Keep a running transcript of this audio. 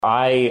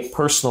I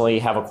personally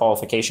have a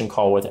qualification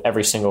call with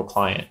every single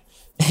client.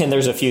 And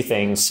there's a few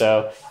things.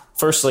 So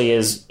firstly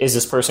is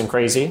this person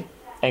crazy?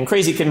 And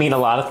crazy can mean a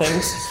lot of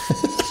things.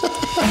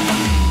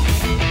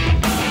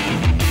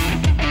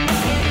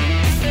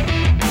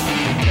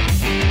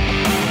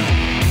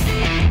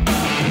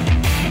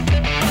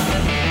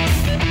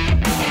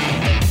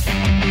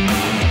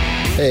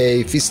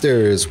 Hey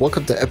Feasters,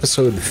 welcome to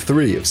episode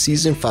 3 of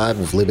season 5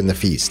 of Living the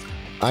Feast.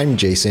 I'm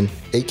Jason,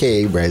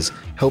 aka Rez,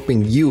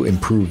 helping you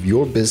improve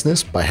your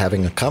business by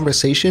having a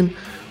conversation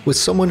with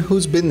someone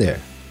who's been there,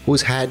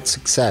 who's had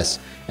success,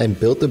 and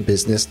built a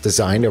business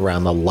designed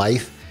around the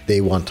life they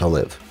want to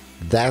live.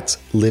 That's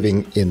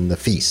Living in the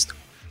Feast.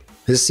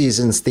 This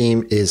season's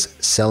theme is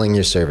selling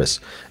your service.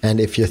 And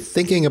if you're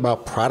thinking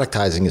about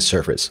productizing a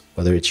service,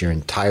 whether it's your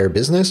entire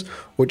business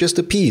or just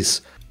a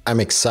piece, I'm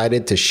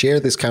excited to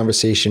share this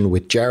conversation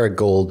with Jared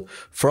Gold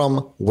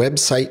from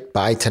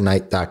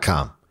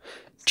websitebytonight.com.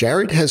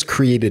 Jared has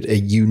created a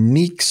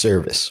unique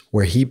service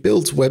where he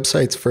builds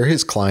websites for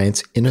his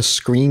clients in a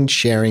screen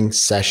sharing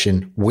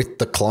session with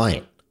the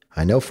client.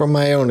 I know from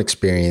my own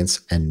experience,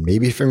 and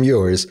maybe from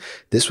yours,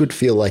 this would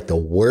feel like the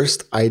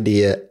worst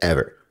idea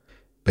ever.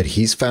 But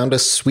he's found a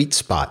sweet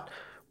spot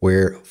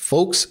where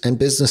folks and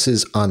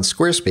businesses on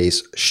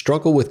Squarespace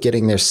struggle with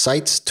getting their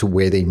sites to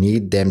where they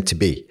need them to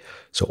be.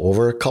 So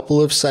over a couple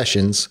of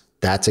sessions,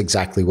 that's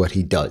exactly what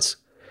he does.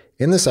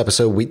 In this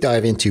episode, we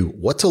dive into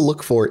what to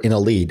look for in a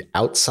lead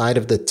outside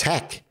of the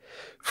tech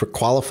for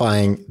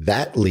qualifying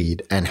that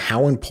lead and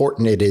how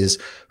important it is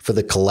for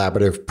the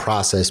collaborative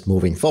process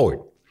moving forward.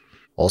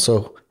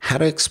 Also, how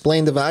to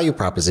explain the value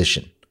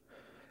proposition.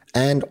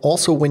 And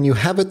also, when you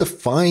have a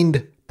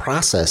defined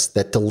process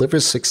that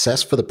delivers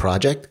success for the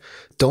project,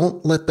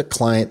 don't let the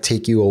client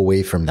take you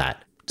away from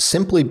that.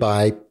 Simply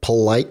by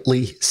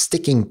politely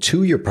sticking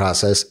to your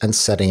process and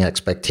setting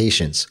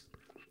expectations.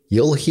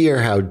 You'll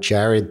hear how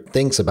Jared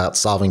thinks about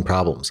solving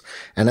problems.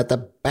 And at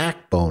the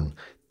backbone,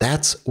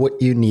 that's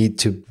what you need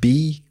to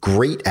be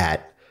great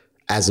at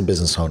as a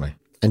business owner.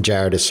 And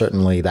Jared is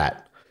certainly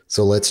that.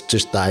 So let's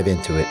just dive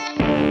into it.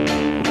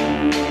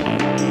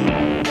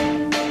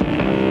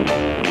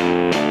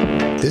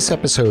 This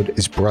episode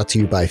is brought to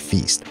you by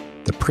Feast,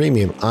 the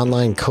premium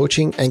online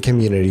coaching and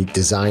community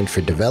designed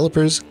for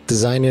developers,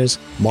 designers,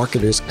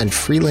 marketers, and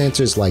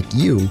freelancers like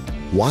you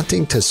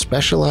wanting to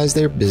specialize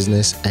their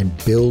business and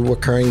build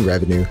recurring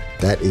revenue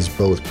that is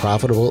both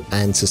profitable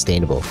and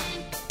sustainable.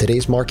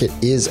 Today's market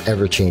is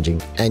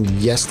ever-changing, and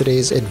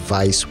yesterday's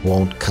advice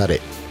won't cut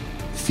it.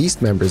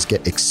 Feast members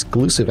get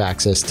exclusive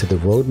access to the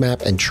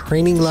roadmap and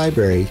training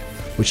library,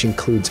 which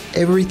includes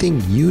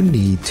everything you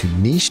need to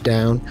niche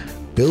down,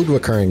 build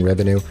recurring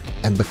revenue,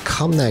 and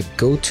become that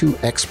go-to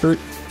expert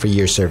for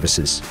your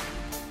services.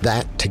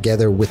 That,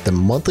 together with the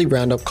monthly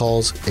roundup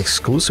calls,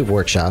 exclusive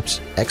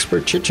workshops,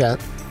 expert chit-chat,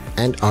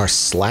 and our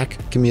Slack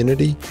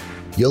community,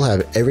 you'll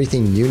have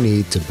everything you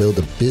need to build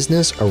a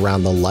business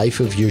around the life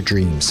of your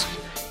dreams.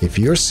 If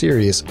you're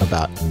serious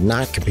about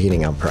not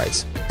competing on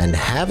price and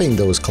having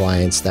those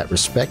clients that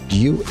respect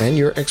you and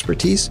your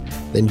expertise,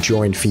 then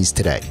join Feast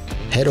today.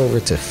 Head over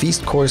to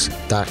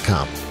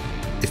feastcourse.com.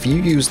 If you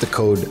use the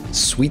code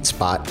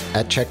SWEETSPOT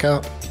at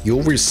checkout,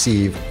 you'll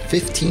receive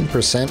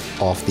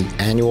 15% off the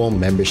annual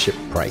membership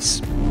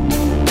price.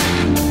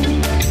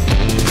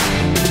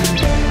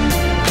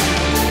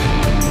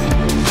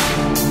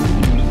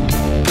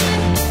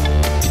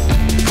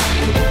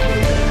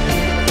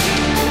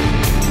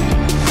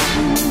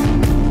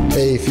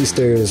 Hey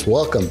Feasters,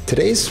 welcome.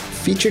 Today's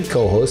featured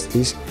co-host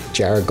is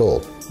Jared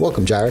Gold.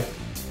 Welcome, Jared.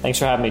 Thanks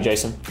for having me,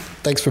 Jason.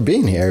 Thanks for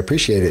being here. I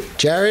appreciate it.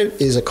 Jared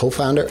is a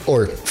co-founder,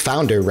 or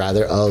founder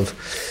rather, of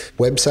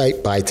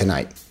Website by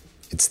Tonight.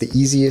 It's the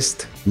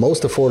easiest,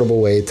 most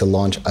affordable way to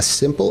launch a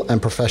simple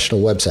and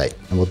professional website.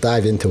 And we'll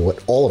dive into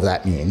what all of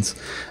that means.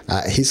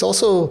 He's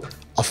also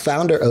a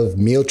founder of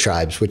Meal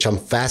Tribes, which I'm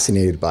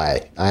fascinated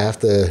by. I'm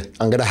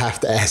going to have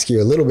to ask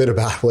you a little bit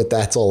about what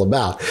that's all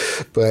about.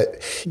 But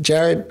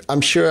Jared,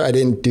 I'm sure I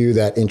didn't do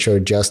that intro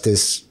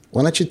justice.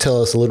 Why don't you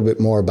tell us a little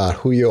bit more about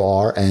who you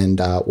are and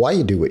why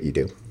you do what you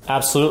do?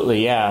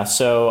 Absolutely, yeah.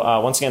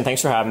 So once again,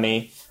 thanks for having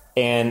me.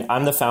 And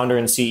I'm the founder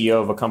and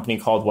CEO of a company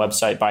called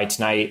Website by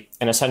Tonight.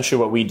 And essentially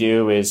what we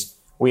do is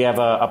we have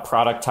a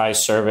productized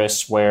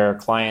service where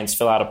clients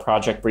fill out a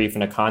project brief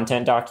and a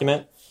content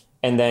document.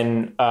 And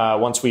then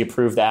once we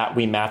approve that,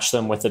 we match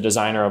them with a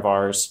designer of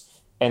ours.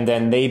 And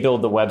then they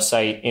build the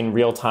website in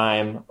real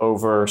time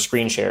over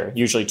screen share,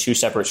 usually 2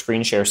 separate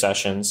screen share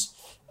sessions.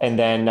 And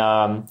then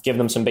give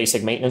them some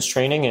basic maintenance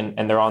training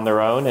and they're on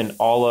their own. And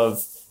all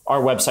of our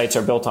websites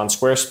are built on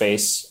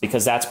Squarespace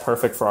because that's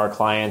perfect for our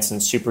clients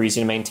and super easy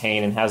to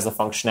maintain and has the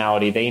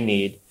functionality they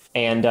need.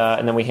 And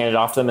then we hand it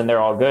off to them and they're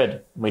all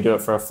good. We do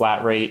it for a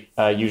flat rate,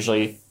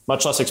 usually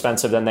much less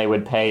expensive than they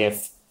would pay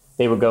if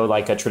they would go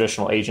like a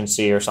traditional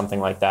agency or something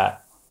like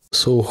that.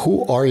 So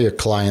who are your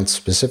clients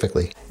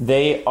specifically?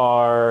 They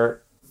are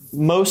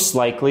most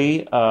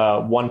likely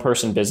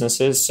one-person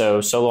businesses,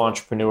 so solo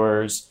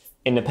entrepreneurs,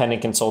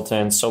 independent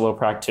consultants, solo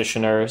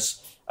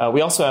practitioners.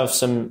 We also have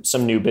some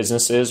new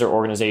businesses or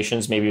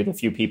organizations, maybe with a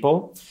few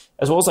people,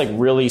 as well as like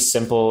really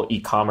simple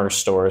e-commerce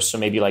stores. So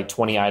maybe like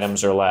 20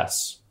 items or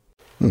less.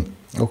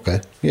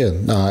 Okay. Yeah.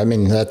 No, I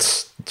mean,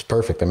 it's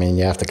perfect. I mean,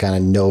 you have to kind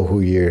of know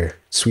who your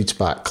sweet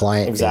spot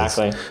client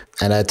Exactly. is.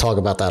 And I talk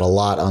about that a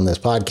lot on this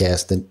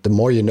podcast. The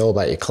more you know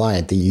about your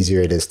client, the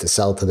easier it is to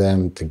sell to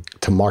them,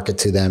 to market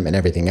to them and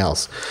everything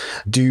else.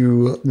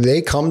 Do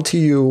they come to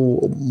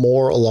you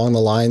more along the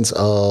lines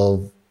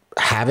of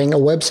having a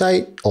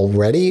website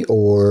already,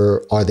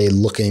 or are they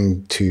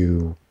looking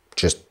to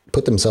just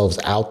put themselves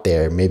out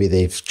there? Maybe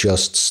they've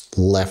just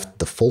left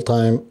the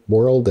full-time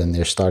world and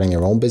they're starting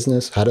their own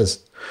business.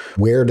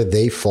 Where do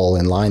they fall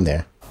in line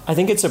there? I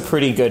think it's a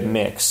pretty good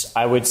mix.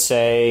 I would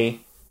say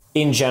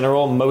in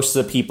general, most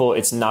of the people,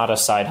 it's not a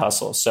side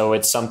hustle. So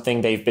it's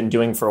something they've been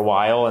doing for a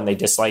while and they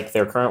dislike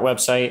their current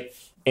website.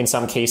 In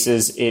some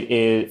cases it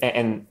is,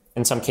 and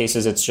in some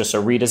cases it's just a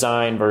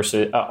redesign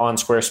versus on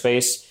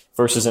Squarespace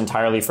versus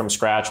entirely from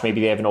scratch. Maybe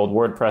they have an old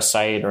WordPress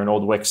site or an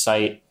old Wix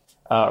site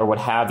or what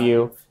have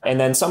you. And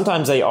then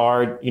sometimes they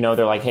are,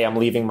 they're like, hey, I'm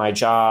leaving my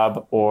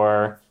job,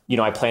 or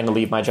I plan to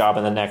leave my job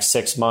in the next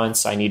 6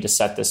 months. I need to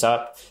set this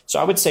up. So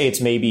I would say it's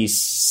maybe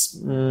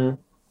 70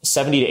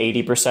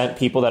 to 80%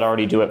 people that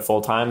already do it full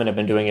time and have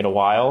been doing it a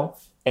while.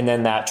 And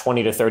then that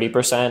 20 to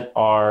 30%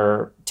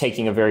 are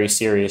taking a very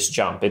serious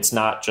jump. It's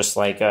not just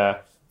like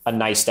a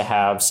nice to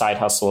have side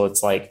hustle.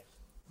 It's like,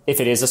 if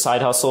it is a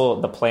side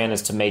hustle, the plan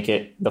is to make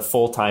it the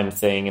full-time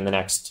thing in the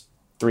next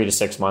 3 to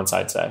 6 months,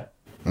 I'd say.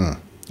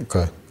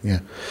 Okay. Yeah.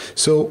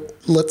 So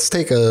let's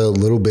take a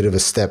little bit of a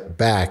step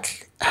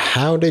back.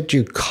 How did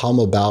you come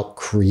about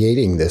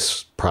creating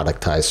this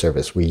productized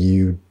service? Were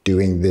you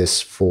doing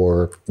this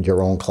for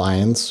your own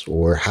clients,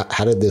 or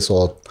how did this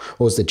what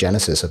was the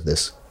genesis of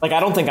this? Like,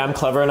 I don't think I'm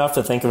clever enough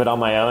to think of it on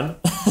my own,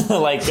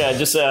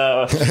 just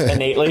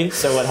innately.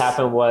 So what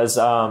happened was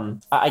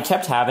I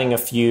kept having a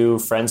few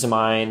friends of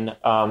mine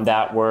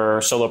that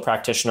were solo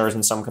practitioners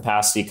in some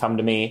capacity come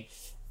to me.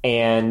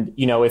 And,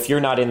 if you're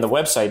not in the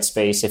website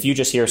space, if you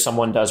just hear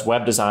someone does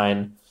web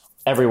design,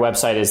 every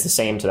website is the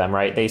same to them,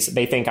 right? They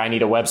think I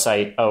need a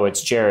website. Oh,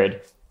 it's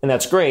Jared. And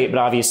that's great. But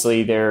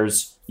obviously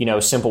there's,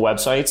 simple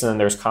websites and then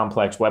there's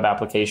complex web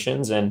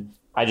applications. And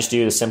I just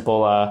do the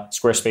simple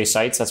Squarespace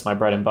sites. That's my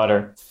bread and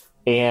butter.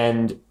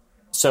 And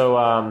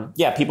so,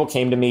 people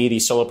came to me,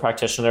 these solo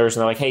practitioners,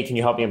 and they're like, hey, can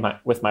you help me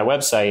with my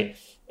website?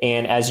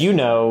 And as you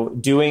know,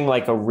 doing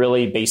like a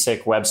really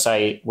basic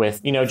website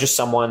with, just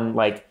someone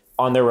like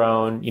on their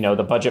own,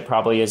 the budget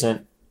probably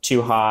isn't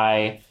too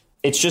high.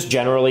 It's just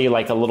generally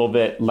like a little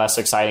bit less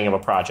exciting of a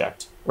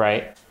project,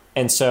 right?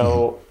 And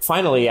so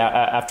finally,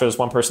 after this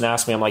one person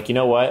asked me, I'm like, you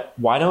know what?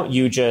 Why don't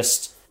you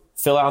just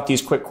fill out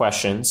these quick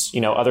questions,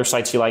 other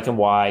sites you like and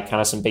why,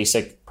 kind of some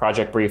basic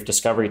project brief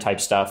discovery type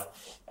stuff,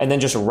 and then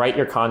just write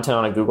your content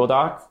on a Google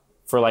Doc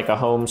for like a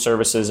home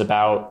services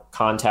about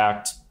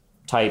contact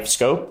type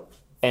scope.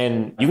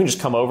 And you can just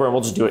come over and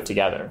we'll just do it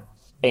together.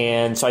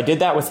 And so I did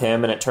that with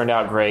him and it turned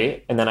out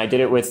great. And then I did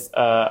it with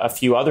a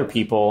few other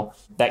people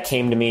that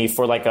came to me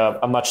for like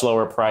a much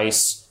lower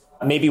price.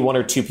 Maybe one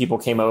or two people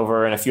came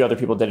over and a few other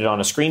people did it on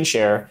a screen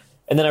share.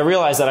 And then I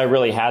realized that I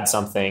really had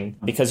something,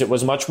 because it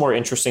was much more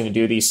interesting to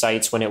do these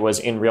sites when it was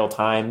in real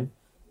time,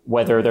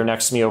 whether they're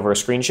next to me over a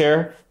screen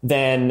share.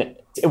 Then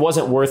it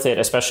wasn't worth it,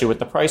 especially with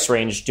the price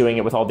range, doing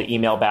it with all the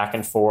email back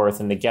and forth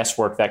and the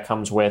guesswork that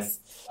comes with,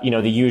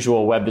 the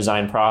usual web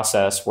design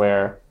process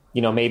where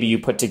maybe you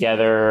put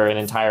together an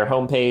entire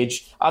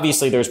homepage.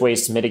 Obviously, there's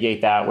ways to mitigate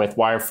that with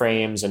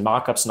wireframes and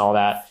mockups and all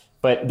that,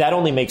 but that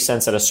only makes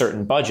sense at a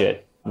certain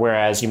budget,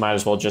 whereas you might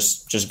as well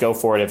just go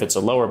for it if it's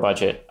a lower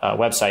budget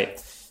website.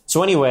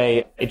 So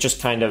anyway, it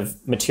just kind of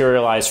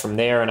materialized from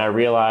there, and I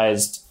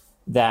realized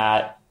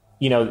that,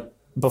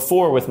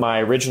 before with my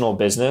original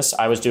business,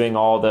 I was doing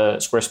all the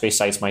Squarespace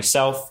sites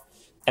myself,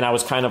 and I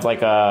was kind of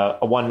like a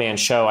one-man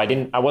show.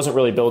 I wasn't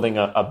really building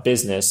a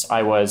business.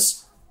 I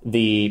was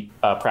the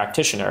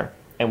practitioner.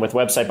 And with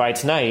Website by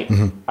Tonight,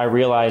 I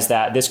realized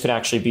that this could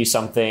actually be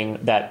something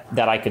that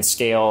I could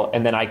scale,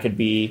 and then I could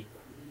be,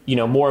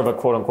 more of a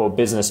quote unquote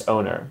business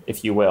owner,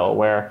 if you will,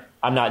 where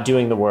I'm not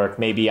doing the work.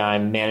 Maybe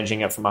I'm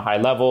managing it from a high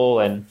level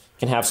and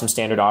can have some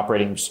standard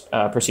operating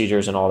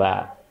procedures and all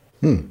that.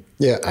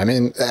 Yeah, I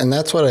mean, and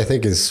that's what I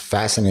think is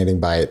fascinating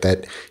by it,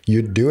 that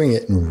you're doing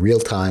it in real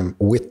time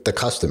with the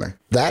customer.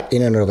 That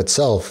in and of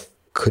itself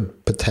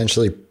could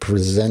potentially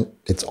present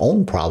its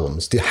own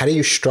problems. How do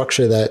you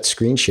structure that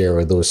screen share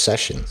or those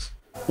sessions?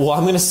 Well,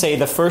 I'm going to say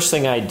the first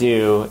thing I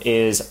do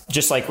is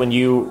just like when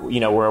you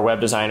were a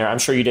web designer, I'm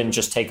sure you didn't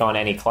just take on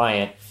any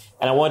client.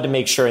 And I wanted to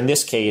make sure in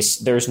this case,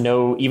 there's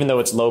no, even though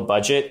it's low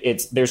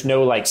budget, there's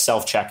no like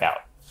self-checkout.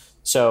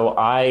 So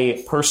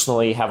I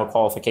personally have a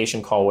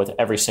qualification call with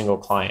every single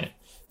client.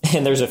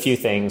 And there's a few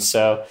things.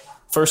 So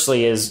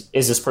firstly is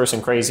this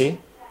person crazy?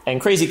 And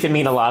crazy can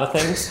mean a lot of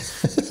things.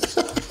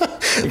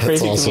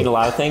 Crazy can mean a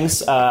lot of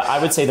things. I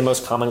would say the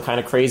most common kind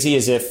of crazy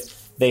is if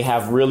they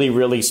have really,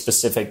 really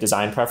specific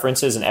design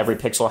preferences and every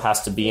pixel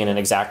has to be in an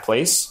exact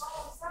place.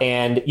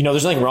 And,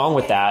 there's nothing wrong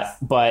with that.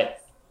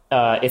 But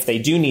if they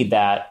do need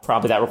that,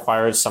 probably that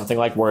requires something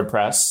like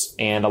WordPress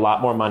and a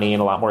lot more money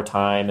and a lot more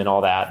time and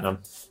all that, and a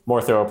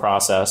more thorough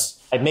process.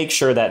 I make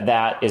sure that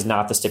that is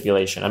not the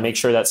stipulation. I make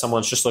sure that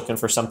someone's just looking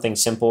for something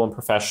simple and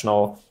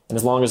professional. And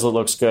as long as it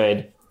looks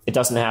good, it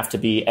doesn't have to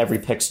be every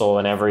pixel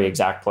in every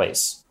exact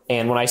place.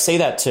 And when I say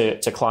that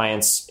to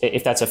clients,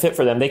 if that's a fit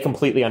for them, they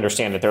completely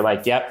understand it. They're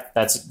like, yep,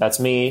 that's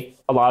me.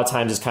 A lot of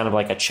times it's kind of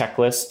like a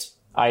checklist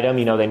item.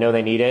 They know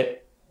they need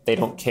it. They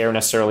don't care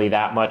necessarily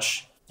that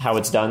much how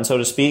it's done, so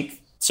to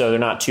speak. So they're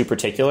not too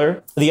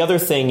particular. The other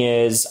thing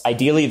is,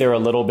 ideally, they're a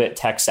little bit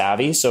tech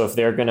savvy. So if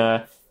they're going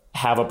to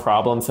have a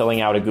problem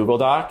filling out a Google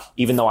Doc,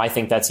 even though I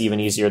think that's even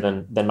easier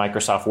than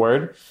Microsoft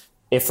Word,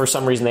 if for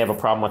some reason they have a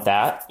problem with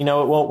that, it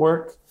won't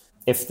work.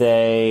 If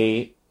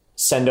they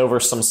send over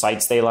some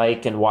sites they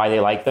like and why they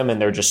like them,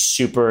 and they're just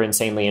super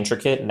insanely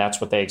intricate and that's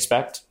what they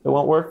expect, it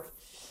won't work.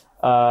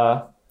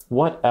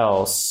 What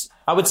else?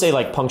 I would say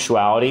like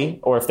punctuality,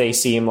 or if they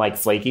seem like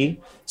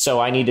flaky. So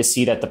I need to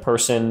see that the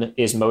person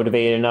is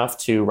motivated enough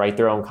to write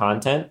their own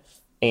content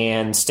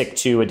and stick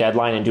to a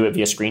deadline and do it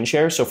via screen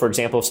share. So for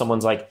example, if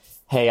someone's like,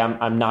 hey,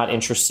 I'm not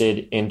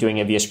interested in doing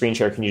it via screen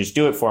share, can you just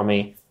do it for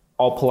me?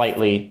 I'll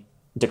politely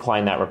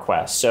decline that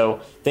request.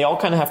 So they all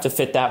kind of have to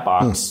fit that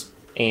box.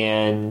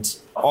 And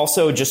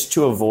also, just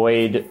to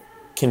avoid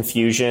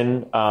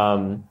confusion,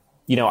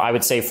 I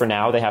would say for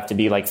now, they have to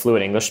be like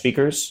fluent English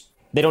speakers.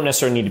 They don't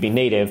necessarily need to be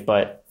native,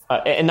 but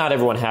and not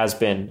everyone has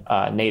been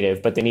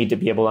native, but they need to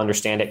be able to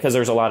understand it, because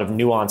there's a lot of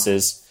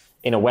nuances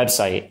in a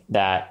website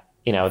that,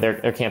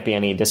 there can't be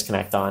any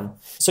disconnect on.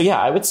 So yeah,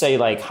 I would say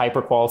like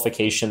hyper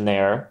qualification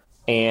there.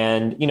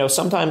 And,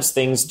 sometimes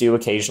things do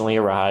occasionally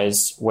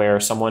arise where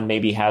someone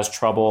maybe has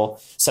trouble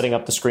setting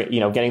up the screen,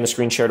 getting the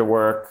screen share to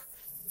work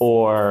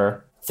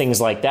or things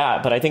like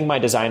that. But I think my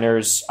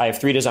designers, I have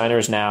 3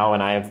 designers now,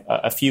 and I have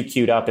a few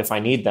queued up if I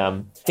need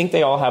them. I think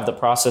they all have the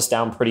process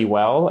down pretty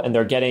well, and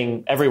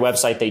every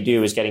website they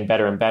do is getting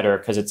better and better,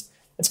 because it's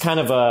kind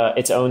of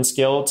its own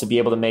skill to be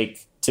able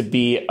to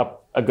be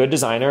a good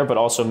designer, but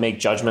also make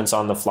judgments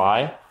on the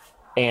fly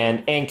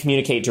and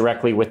communicate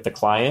directly with the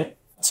client.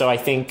 So I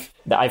think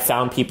that I've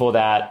found people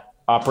that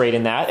operate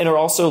in that and are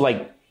also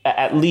like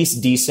at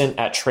least decent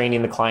at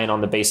training the client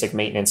on the basic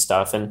maintenance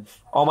stuff. And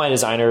all my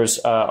designers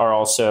are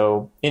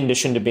also, in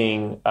addition to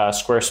being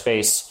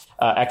Squarespace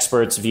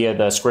experts via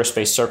the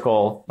Squarespace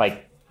Circle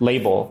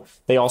label,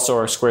 they also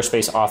are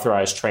Squarespace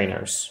authorized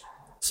trainers.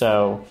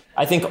 So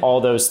I think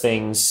all those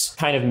things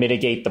kind of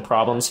mitigate the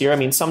problems here. I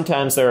mean,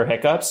 sometimes there are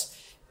hiccups.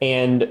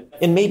 And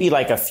in maybe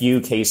like a few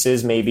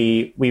cases,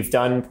 maybe we've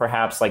done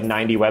perhaps like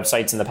 90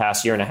 websites in the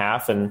past year and a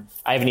half, and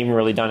I haven't even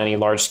really done any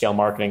large scale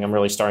marketing. I'm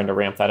really starting to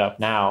ramp that up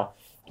now.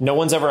 No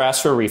one's ever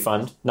asked for a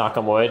refund, knock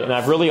on wood. And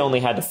I've really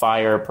only had to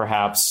fire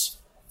perhaps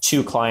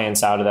 2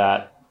 clients out of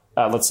that.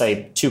 Let's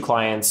say 2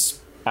 clients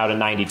out of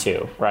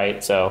 92,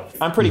 right? So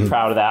I'm pretty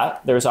proud of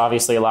that. There's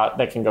obviously a lot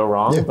that can go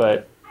wrong,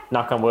 but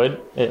knock on wood,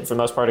 for the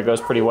most part, it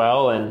goes pretty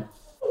well. And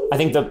I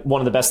think that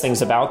one of the best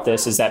things about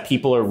this is that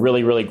people are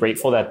really, really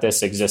grateful that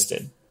this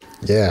existed.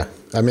 Yeah.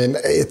 I mean,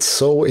 it's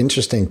so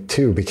interesting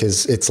too,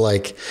 because it's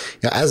like,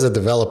 as a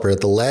developer,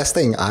 the last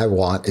thing I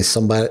want is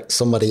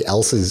somebody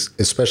else's,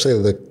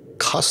 especially the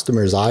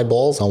customer's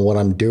eyeballs on what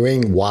I'm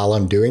doing while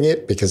I'm doing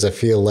it, because I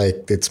feel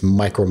like it's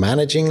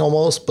micromanaging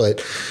almost.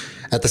 But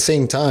at the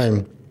same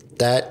time,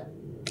 that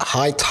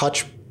high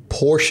touch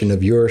portion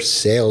of your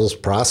sales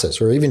process,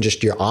 or even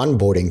just your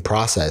onboarding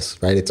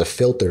process, right? It's a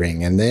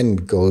filtering and then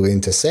go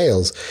into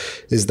sales,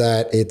 is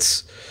that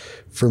it's,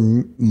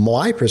 from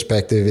my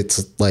perspective,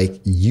 it's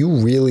like you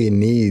really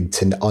need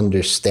to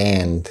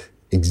understand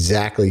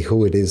exactly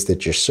who it is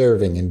that you're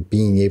serving and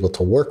being able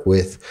to work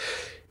with.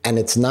 And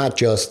it's not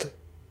just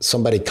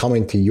somebody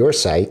coming to your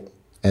site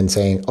and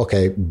saying,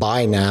 okay,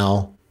 buy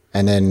now,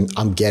 and then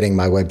I'm getting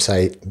my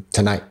website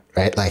tonight,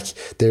 right? Like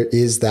there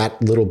is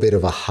that little bit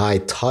of a high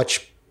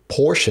touch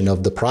portion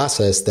of the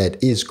process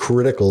that is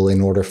critical in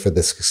order for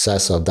the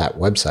success of that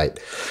website.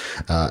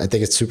 I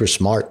think it's super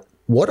smart.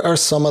 What are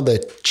some of the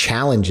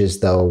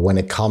challenges though, when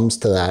it comes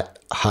to that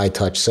high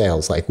touch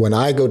sales? Like when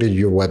I go to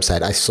your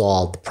website, I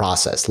saw the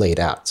process laid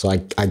out. So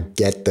I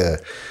get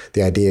the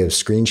idea of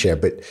screen share,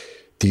 but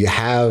do you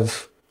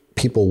have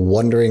people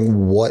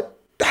wondering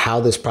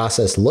how this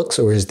process looks,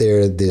 or is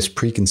there this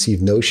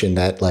preconceived notion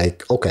that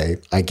like, okay,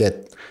 I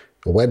get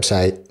a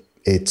website.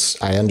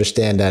 I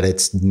understand that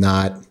it's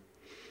not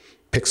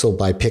pixel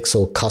by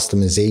pixel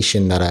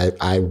customization that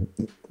I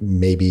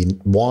maybe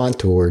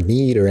want or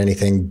need or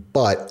anything,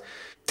 but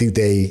do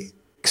they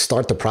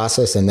start the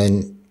process and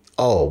then,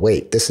 oh,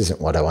 wait, this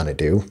isn't what I want to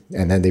do,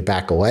 and then they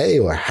back away?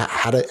 Or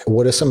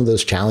what are some of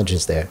those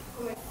challenges there?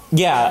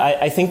 Yeah,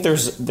 I think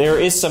there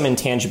is some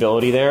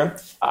intangibility there.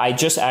 I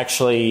just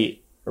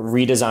actually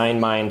redesigned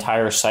my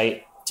entire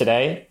site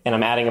today, and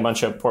I'm adding a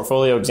bunch of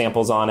portfolio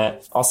examples on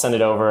it. I'll send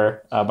it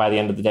over by the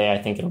end of the day. I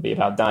think it'll be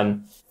about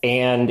done.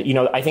 And,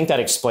 I think that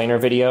explainer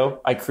video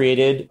I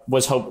created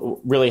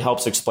really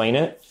helps explain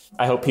it.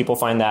 I hope people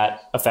find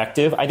that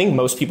effective. I think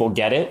most people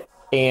get it.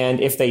 And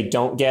if they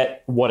don't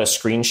get what a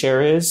screen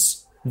share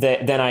is,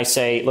 then I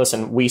say,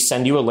 listen, we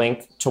send you a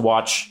link to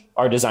watch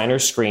our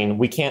designer's screen.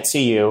 We can't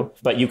see you,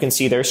 but you can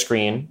see their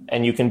screen,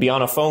 and you can be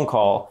on a phone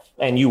call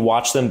and you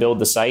watch them build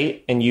the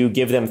site and you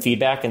give them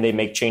feedback and they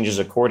make changes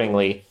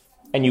accordingly,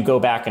 and you go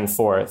back and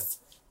forth.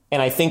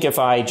 And I think if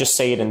I just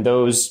say it in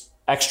those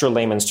extra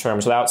layman's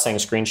terms without saying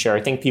screen share,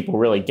 I think people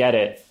really get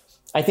it.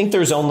 I think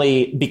there's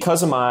only,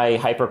 because of my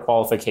hyper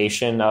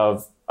qualification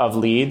of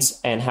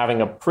leads and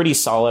having a pretty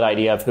solid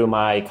idea of who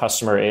my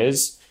customer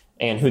is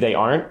and who they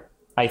aren't,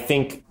 I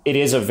think it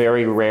is a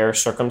very rare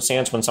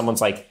circumstance when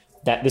someone's like,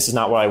 that this is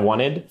not what I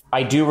wanted.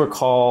 I do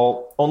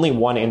recall only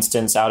one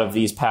instance out of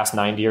these past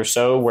 90 or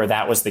so where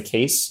that was the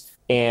case.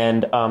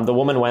 And the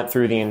woman went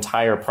through the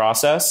entire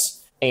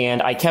process,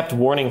 and I kept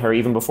warning her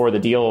even before the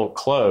deal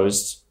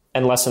closed.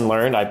 And lesson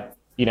learned,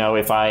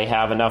 if I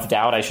have enough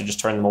doubt, I should just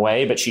turn them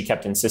away. But she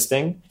kept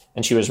insisting,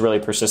 and she was really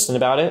persistent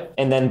about it.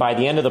 And then by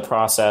the end of the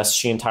process,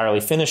 she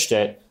entirely finished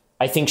it.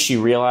 I think she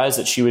realized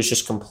that she was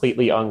just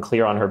completely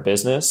unclear on her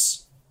business.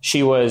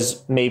 She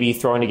was maybe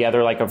throwing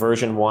together like a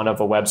version 1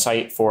 of a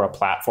website for a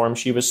platform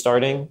she was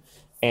starting.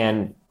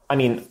 And I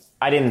mean,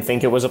 I didn't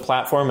think it was a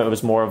platform. It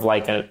was more of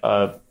like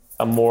a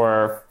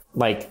more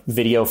like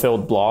video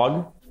filled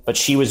blog, but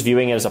she was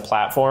viewing it as a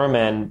platform,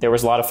 and there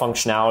was a lot of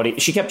functionality.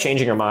 She kept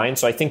changing her mind.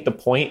 So I think the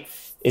point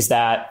is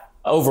that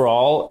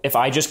overall, if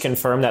I just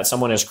confirm that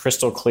someone is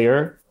crystal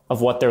clear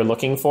of what they're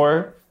looking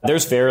for,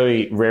 there's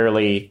very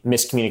rarely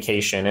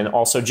miscommunication. And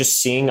also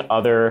just seeing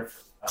other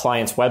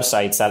clients'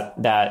 websites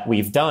that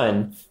we've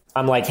done,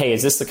 I'm like, hey,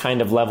 is this the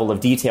kind of level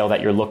of detail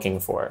that you're looking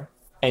for?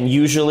 And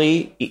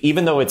usually,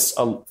 even though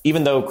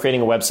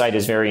creating a website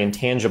is very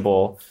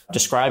intangible,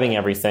 describing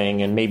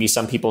everything, and maybe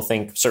some people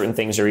think certain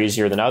things are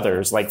easier than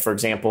others. Like, for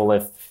example,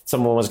 if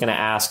someone was going to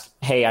ask,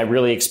 hey, I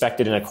really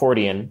expected an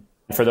accordion.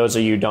 For those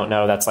of you who don't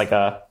know, that's like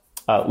a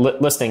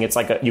listing. It's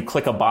like you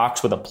click a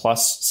box with a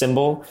plus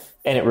symbol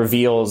and it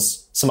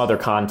reveals some other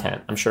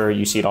content. I'm sure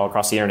you see it all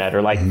across the internet,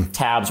 or like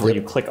tabs where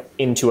you click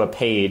into a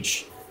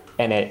page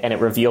and it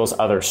reveals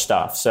other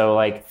stuff. So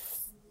like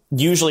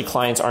usually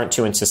clients aren't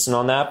too insistent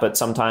on that, but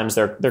sometimes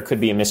there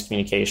could be a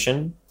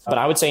miscommunication. But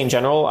I would say in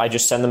general, I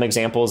just send them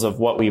examples of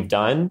what we've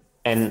done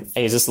and,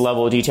 hey, is this the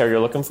level of detail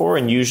you're looking for?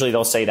 And usually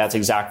they'll say that's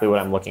exactly what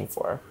I'm looking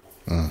for.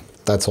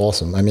 That's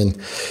awesome. I mean,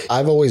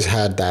 I've always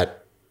had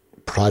that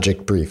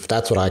project brief.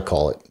 That's what I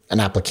call it. An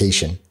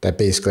application that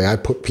basically I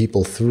put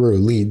people through,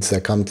 leads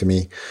that come to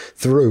me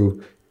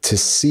through, to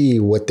see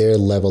what their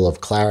level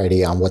of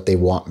clarity on what they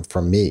want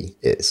from me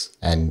is.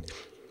 And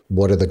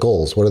what are the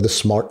goals? What are the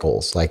SMART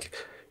goals? Like,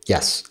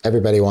 yes,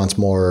 everybody wants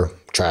more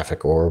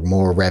traffic or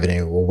more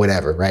revenue or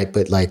whatever, right?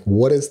 But like,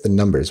 what is the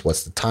numbers?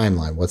 What's the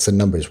timeline? What's the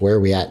numbers? Where are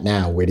we at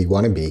now? Where do you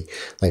want to be?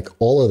 Like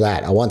all of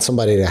that. I want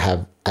somebody to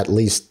have at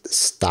least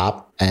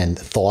stop and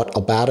thought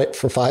about it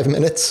for 5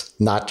 minutes,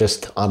 not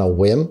just on a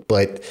whim.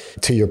 But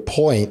to your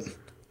point,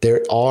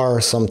 there are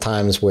some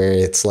times where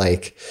it's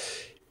like,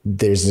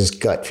 there's this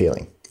gut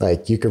feeling.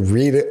 Like you could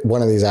read it,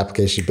 one of these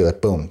applications, be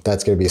like, boom,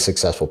 that's going to be a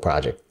successful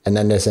project. And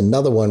then there's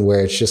another one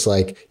where it's just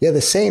like, yeah,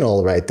 they're saying all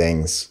the right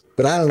things,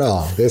 but I don't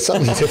know. There's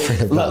something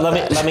different about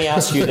let me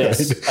ask you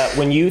this.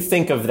 When you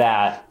think of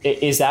that,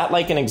 is that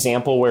like an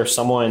example where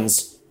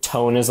someone's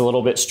tone is a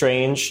little bit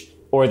strange,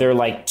 or they're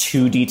like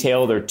too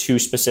detailed or too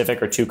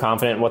specific or too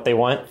confident in what they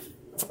want?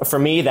 For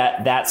me,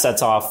 that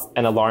sets off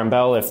an alarm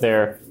bell if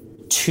they're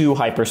too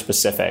hyper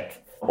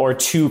specific or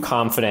too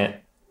confident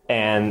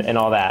and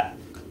all that.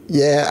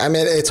 Yeah, I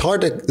mean, it's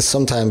hard to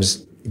sometimes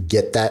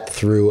get that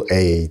through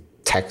a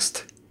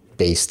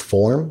text-based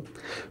form,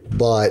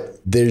 but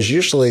there's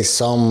usually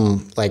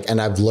some, like,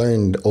 and I've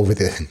learned over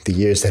the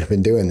years that I've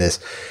been doing this,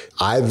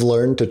 I've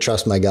learned to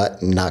trust my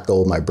gut and not go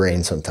with my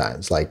brain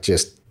sometimes. Like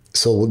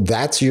so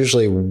that's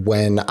usually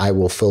when I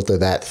will filter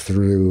that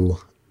through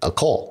a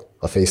call,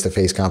 a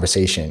face-to-face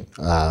conversation,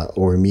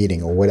 or a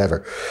meeting or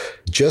whatever,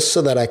 just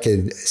so that I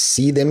could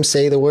see them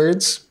say the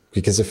words.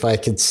 Because if I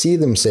could see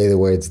them say the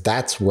words,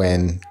 that's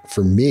when,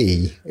 for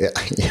me,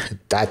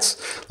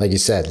 that's, like you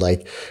said,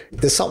 like,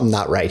 there's something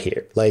not right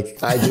here. Like,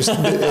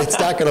 it's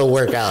not going to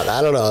work out.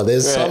 I don't know.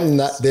 There's something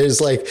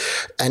there's like,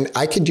 and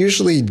I could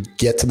usually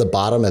get to the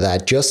bottom of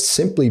that just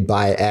simply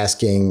by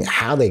asking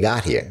how they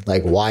got here.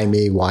 Like, why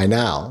me? Why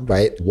now?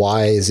 Right?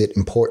 Why is it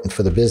important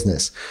for the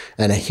business?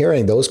 And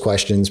hearing those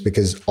questions,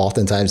 because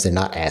oftentimes they're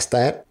not asked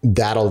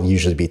that'll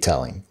usually be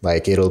telling.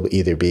 Like, it'll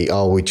either be,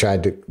 oh,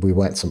 we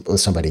went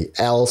with somebody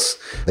else.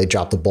 They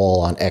dropped the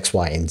ball on X,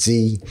 Y, and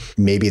Z.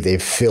 Maybe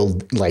they've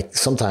filled, like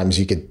sometimes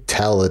you could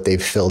tell that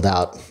they've filled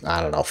out,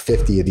 I don't know,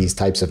 50 of these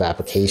types of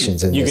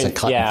applications, and there's a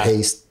cut and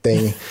paste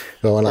thing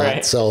going on.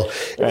 Right. So,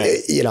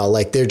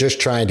 like they're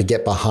just trying to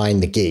get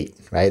behind the gate,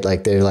 right?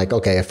 Like they're like,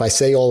 okay, if I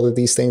say all of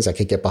these things, I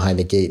could get behind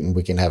the gate and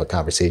we can have a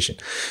conversation.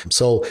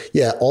 So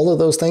yeah, all of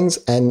those things.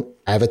 And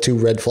I have a 2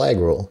 red flag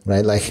rule,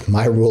 right? Like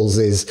my rules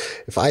is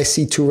if I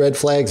see 2 red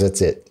flags,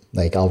 that's it.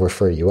 Like, I'll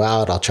refer you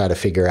out. I'll try to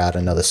figure out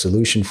another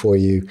solution for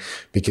you,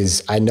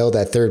 because I know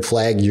that third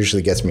flag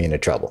usually gets me into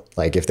trouble.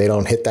 Like, if they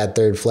don't hit that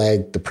third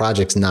flag, the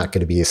project's not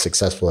going to be as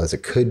successful as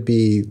it could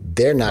be.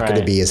 They're not going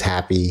to be as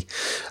happy.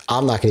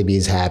 I'm not going to be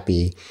as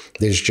happy.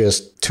 There's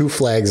just 2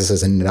 flags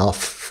is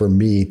enough for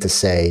me to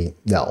say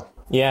no.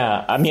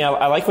 Yeah. I mean,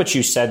 I like what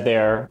you said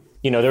there.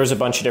 There was a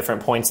bunch of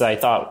different points that I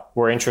thought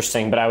were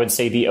interesting, but I would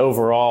say the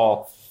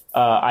overall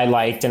I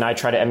liked, and I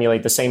try to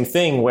emulate the same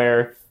thing,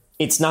 where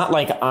it's not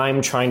like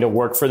I'm trying to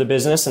work for the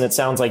business, and it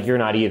sounds like you're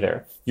not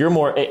either.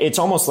 It's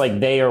almost like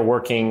they are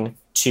working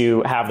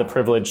to have the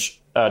privilege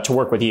to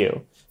work with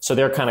you. So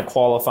they're kind of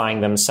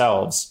qualifying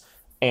themselves.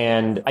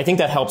 And I think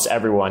that helps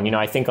everyone.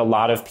 I think a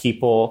lot of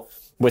people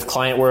with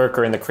client work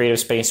or in the creative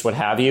space, what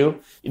have you,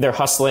 they're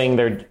hustling,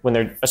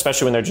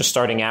 especially when they're just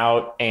starting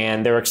out,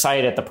 and they're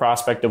excited at the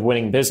prospect of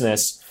winning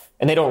business,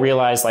 and they don't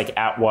realize like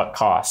at what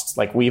cost.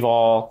 Like,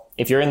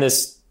 if you're in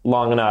this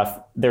long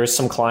enough, there's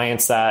some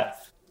clients that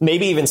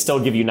maybe even still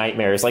give you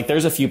nightmares. Like,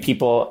 there's a few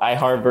people I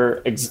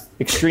harbor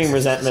extreme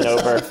resentment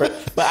over,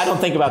 but I don't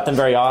think about them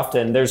very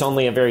often. There's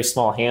only a very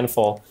small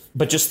handful,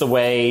 but just the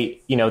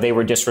way, they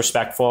were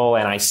disrespectful,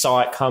 and I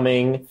saw it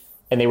coming,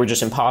 and they were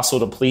just impossible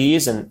to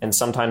please. And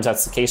sometimes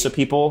that's the case with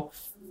people.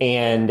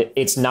 And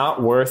it's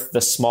not worth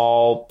the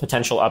small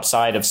potential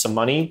upside of some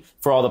money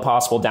for all the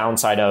possible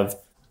downside of,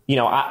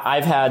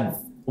 I've had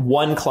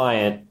one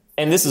client,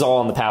 and this is all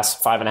in the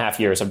past 5.5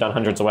 years. I've done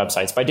hundreds of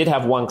websites, but I did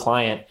have one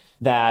client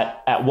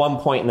that at one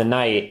point in the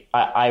night,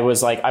 I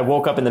was like, I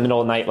woke up in the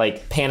middle of the night,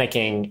 like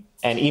panicking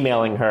and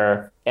emailing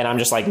her. And I'm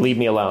just like, leave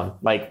me alone.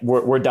 Like,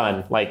 we're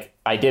done. Like,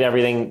 I did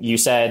everything you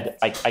said.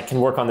 I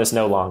can work on this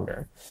no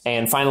longer.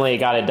 And finally I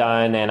got it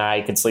done, and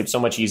I could sleep so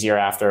much easier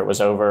after it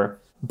was over.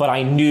 But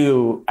I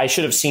knew I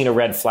should have seen a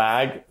red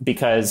flag,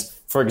 because,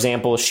 for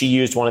example, she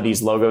used one of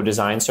these logo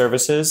design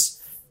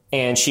services,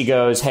 and she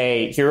goes,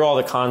 hey, here are all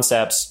the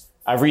concepts.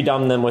 I've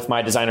redone them with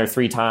my designer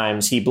 3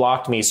 times. He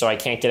blocked me, so I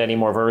can't get any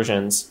more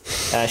versions.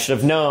 And I should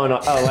have known,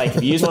 like,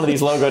 if you use one of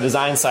these logo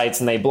design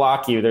sites and they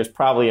block you, there's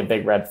probably a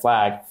big red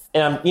flag.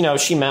 And,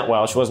 she meant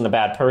well. She wasn't a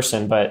bad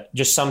person, but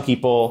just some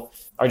people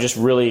are just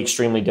really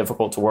extremely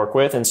difficult to work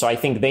with. And so I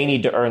think they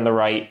need to earn the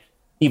right,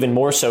 even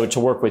more so, to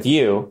work with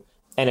you.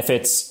 And if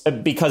it's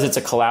because it's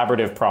a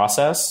collaborative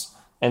process.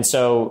 And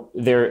so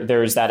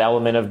there's that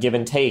element of give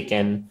and take.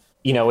 And,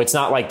 it's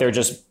not like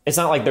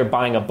they're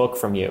buying a book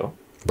from you.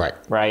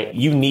 Right.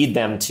 You need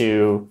them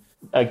to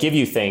give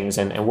you things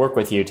and work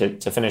with you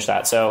to finish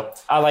that. So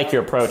I like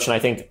your approach. And I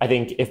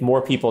think if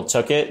more people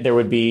took it, there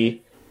would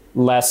be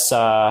less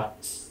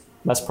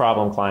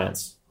problem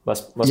clients,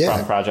 less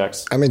problem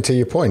projects. I mean, to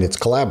your point, it's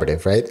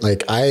collaborative, right?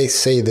 Like, I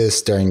say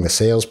this during the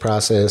sales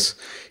process,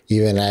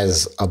 even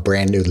as a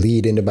brand new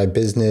lead into my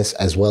business,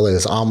 as well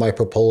as on my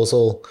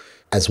proposal,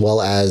 as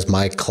well as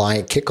my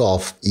client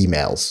kickoff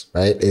emails,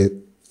 right? It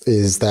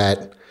is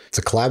that it's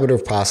a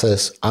collaborative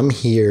process. I'm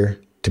here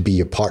to be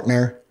your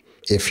partner.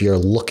 If you're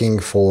looking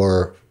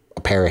for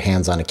a pair of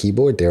hands on a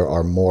keyboard, there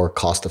are more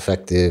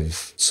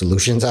cost-effective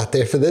solutions out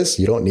there for this.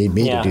 You don't need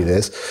me to do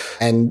this.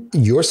 And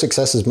your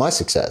success is my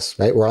success,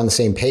 right? We're on the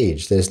same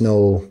page. There's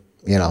no,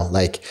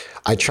 like,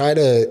 I try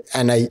to,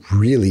 and I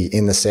really,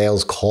 in the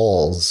sales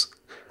calls,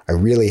 I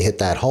really hit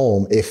that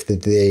home if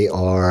they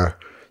are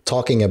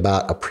talking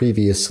about a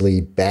previously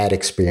bad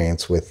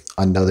experience with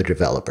another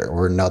developer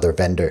or another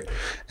vendor.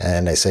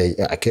 And I say,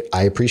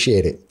 I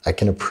appreciate it. I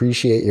can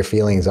appreciate your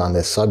feelings on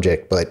this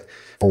subject, but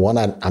for one,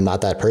 I'm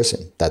not that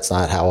person. That's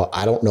not how,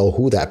 I don't know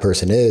who that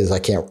person is. I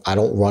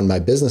don't run my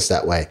business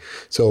that way.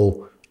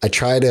 So I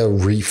try to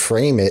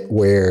reframe it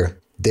where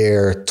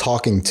they're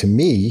talking to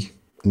me,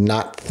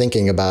 not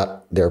thinking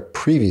about their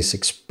previous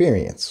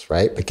experience,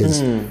 right?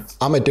 Because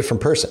I'm a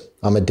different person.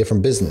 I'm a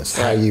different business.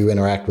 Right. How you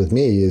interact with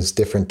me is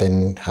different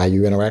than how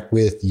you interact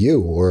with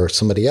you or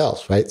somebody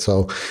else, right?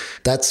 So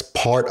that's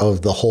part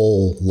of the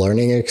whole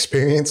learning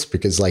experience,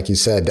 because like you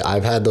said,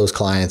 I've had those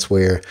clients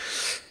where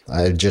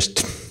I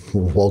just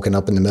woken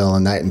up in the middle of the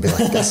night and be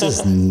like, this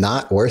is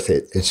not worth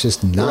it. It's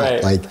just not.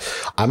 Right. Like,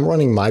 I'm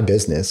running my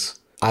business.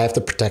 I have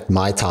to protect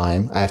my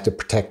time. I have to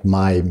protect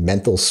my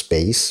mental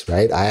space,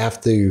 right? I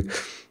have to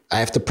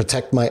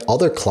protect my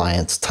other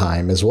clients'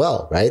 time as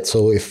well, right?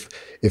 So if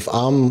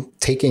I'm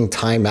taking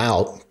time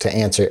out to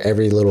answer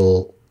every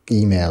little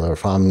email, or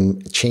if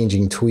I'm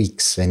changing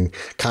tweaks and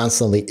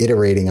constantly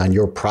iterating on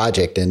your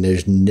project and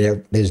there's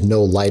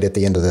no light at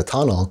the end of the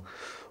tunnel,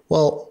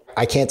 well,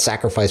 I can't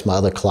sacrifice my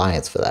other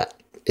clients for that.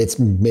 It's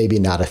maybe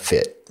not a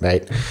fit,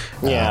 right?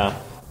 Yeah.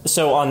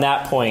 So on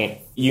that point,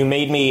 you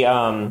made me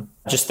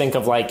just think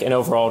of like an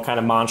overall kind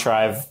of mantra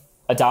I've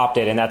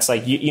adopted. And that's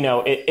like,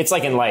 it's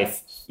like in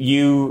life,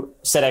 you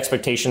set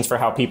expectations for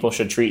how people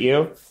should treat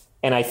you.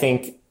 And I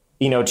think,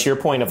 to your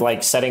point of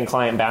like setting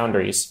client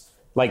boundaries,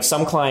 like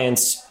some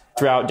clients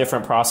throughout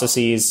different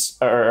processes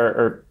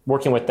or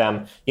working with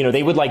them,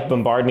 they would like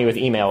bombard me with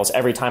emails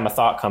every time a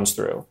thought comes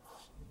through.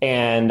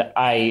 And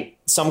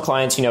some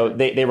clients,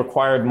 they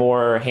required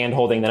more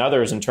handholding than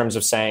others in terms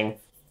of saying,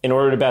 in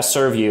order to best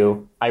serve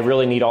you, I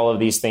really need all of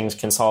these things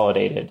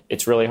consolidated.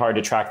 It's really hard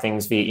to track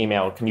things via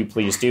email. Can you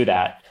please do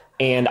that?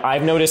 And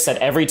I've noticed that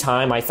every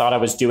time I thought I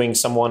was doing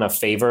someone a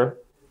favor,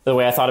 the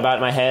way I thought about it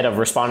in my head of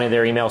responding to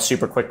their email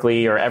super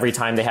quickly, or every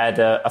time they had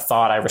a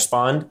thought, I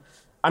respond,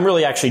 I'm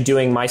really actually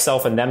doing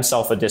myself and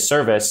themselves a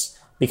disservice,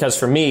 because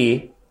for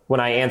me, when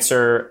I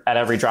answer at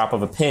every drop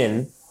of a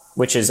pin,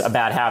 which is a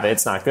bad habit,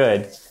 it's not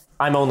good,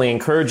 I'm only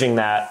encouraging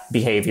that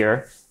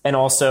behavior. And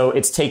also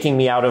it's taking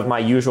me out of my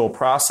usual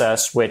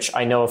process, which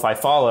I know if I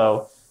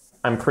follow,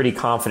 I'm pretty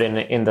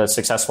confident in the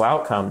successful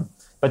outcome.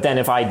 But then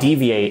if I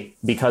deviate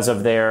because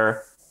of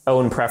their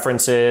own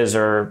preferences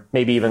or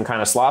maybe even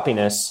kind of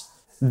sloppiness,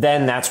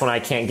 then that's when I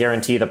can't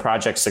guarantee the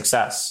project's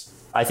success.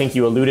 I think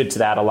you alluded to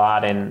that a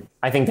lot. And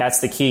I think that's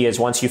the key, is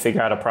once you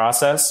figure out a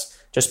process,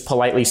 just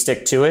politely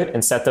stick to it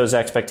and set those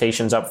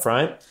expectations up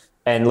front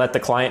and let the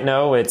client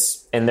know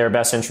it's in their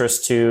best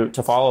interest to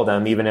follow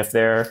them, even if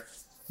they're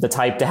the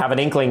type to have an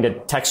inkling to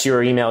text you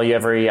or email you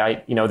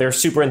they're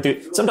super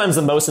sometimes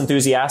the most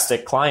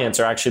enthusiastic clients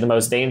are actually the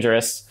most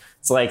dangerous.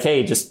 It's like,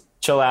 hey, just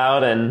chill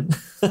out and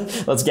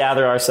let's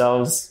gather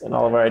ourselves and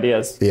all of our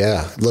ideas.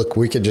 Yeah. Look,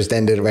 we could just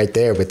end it right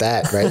there with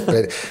that, right?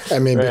 But I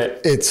mean,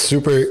 right. But it's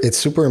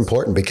super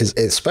important, because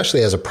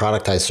especially as a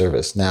productized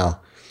service. Now,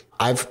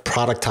 I've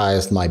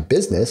productized my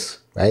business,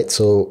 right?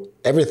 So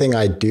everything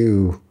I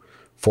do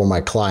for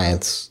my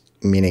clients,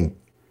 meaning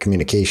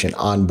communication,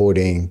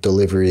 onboarding,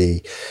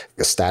 delivery,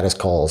 status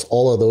calls,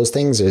 all of those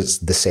things is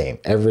the same.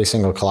 Every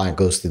single client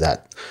goes through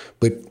that.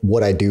 But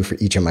what I do for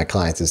each of my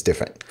clients is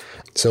different.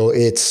 So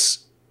it's,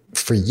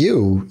 for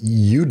you,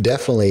 you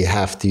definitely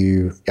have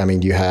to, I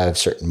mean, you have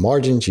certain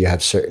margins, you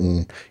have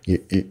certain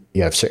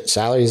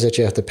salaries that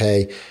you have to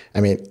pay.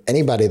 I mean,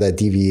 anybody that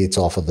deviates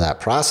off of that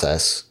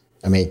process,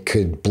 I mean,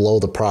 could blow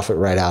the profit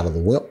right out of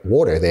the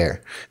water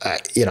there.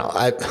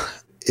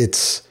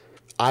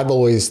 I've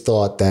always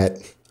thought that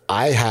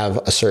I have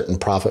a certain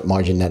profit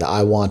margin that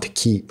I want to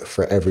keep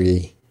for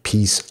every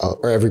piece of,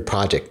 or every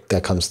project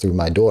that comes through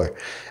my door.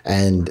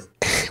 And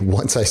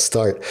once I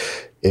start,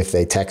 if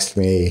they text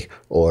me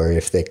or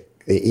if they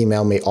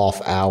email me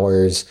off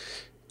hours,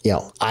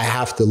 I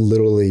have to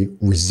literally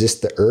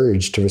resist the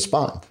urge to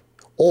respond.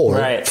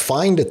 Or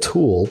find a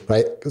tool,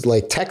 right?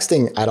 Like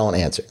texting, I don't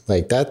answer.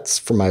 Like, that's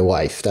for my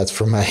wife. That's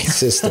for my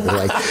sister.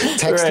 Like,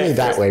 text me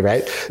that way,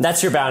 right?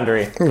 That's your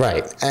boundary.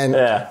 Right. And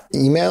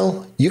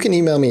email, you can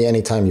email me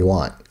anytime you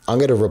want. I'm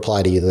going to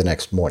reply to you the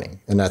next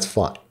morning, and that's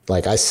fine.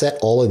 Like, I set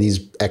all of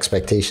these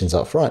expectations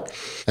up front.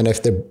 And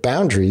if the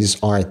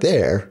boundaries aren't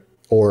there,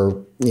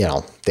 or,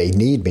 they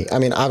need me. I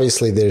mean,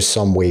 obviously there's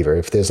some waiver.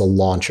 If there's a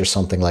launch or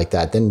something like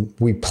that, then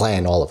we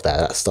plan all of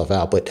that stuff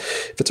out. But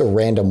if it's a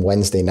random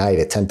Wednesday night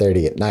at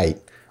 10:30 at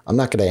night, I'm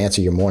not going to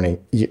answer your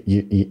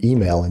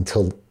email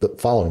until the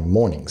following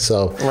morning.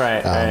 So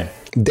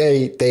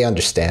they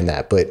understand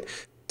that. But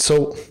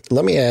so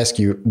let me ask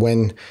you,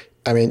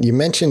 you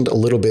mentioned a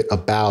little bit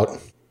about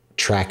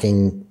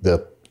tracking the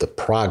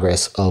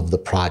progress of the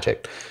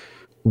project.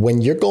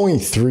 When you're going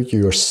through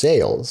your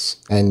sales,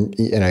 and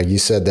you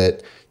said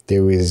that it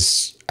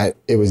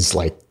was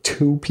like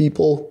 2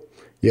 people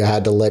you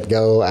had to let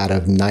go out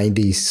of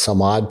 90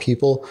 some odd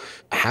people.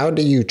 How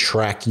do you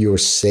track your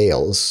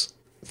sales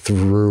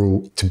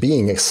through to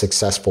being a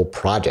successful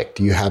project?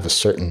 Do you have a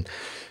certain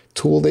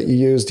tool that you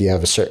use? Do you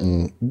have a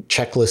certain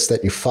checklist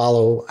that you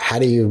follow? How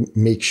do you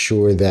make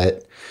sure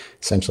that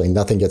essentially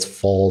nothing gets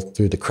fall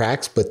through the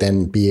cracks, but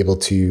then be able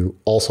to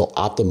also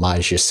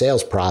optimize your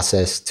sales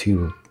process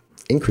to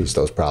increase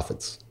those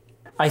profits?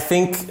 I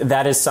think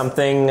that is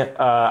something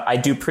I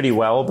do pretty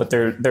well, but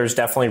there's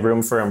definitely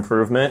room for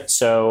improvement.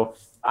 So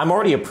I'm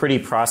already a pretty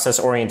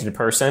process-oriented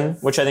person,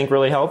 which I think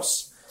really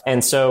helps.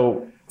 And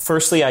so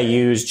firstly, I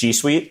use G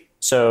Suite,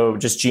 so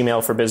just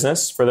Gmail for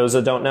Business, for those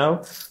that don't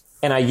know.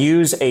 And I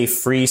use a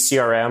free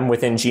CRM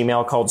within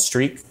Gmail called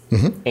Streak,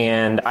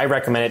 and I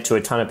recommend it to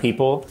a ton of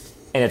people.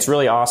 And it's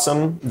really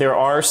awesome. There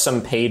are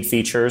some paid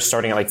features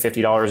starting at like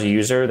 $50 a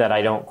user that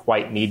I don't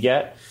quite need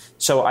yet.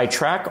 So I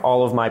track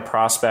all of my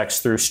prospects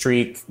through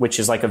Streak, which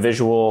is like a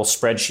visual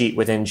spreadsheet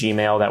within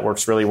Gmail that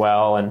works really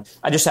well. And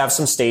I just have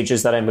some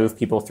stages that I move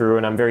people through,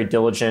 and I'm very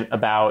diligent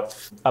about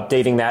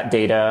updating that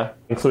data,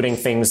 including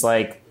things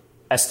like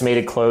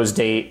estimated close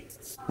date,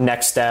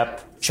 next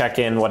step,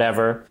 check-in,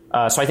 whatever.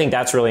 So I think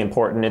that's really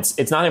important.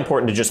 It's not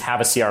important to just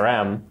have a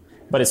CRM,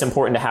 but it's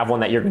important to have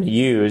one that you're going to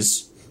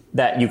use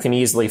that you can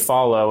easily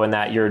follow and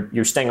that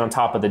you're staying on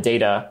top of the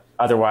data.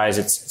 Otherwise,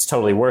 it's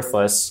totally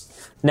worthless.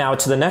 Now,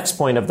 to the next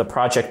point of the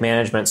project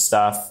management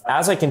stuff,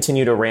 as I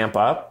continue to ramp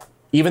up,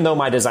 even though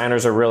my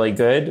designers are really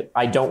good,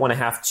 I don't want to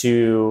have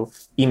to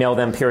email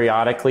them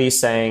periodically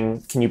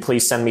saying, can you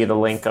please send me the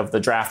link of the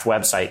draft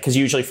website? Because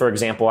usually, for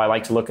example, I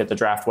like to look at the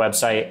draft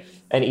website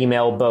and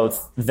email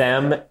both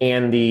them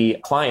and the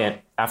client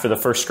after the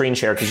first screen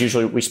share, because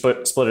usually we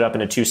split it up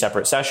into 2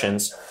 separate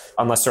sessions,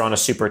 unless they're on a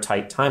super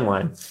tight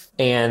timeline.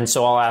 And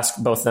so I'll ask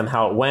both of them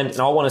how it went, and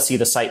I'll want to see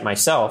the site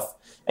myself.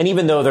 And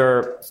even though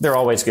they're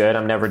always good,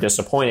 I'm never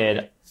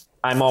disappointed,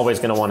 I'm always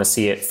going to want to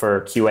see it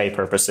for QA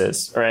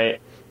purposes, right?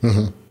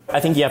 Mm-hmm. I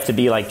think you have to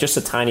be like just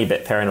a tiny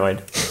bit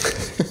paranoid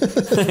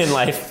in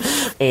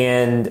life.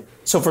 And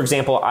so, for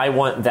example,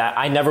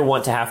 I never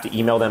want to have to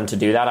email them to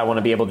do that. I want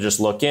to be able to just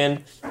look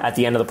in at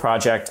the end of the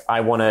project.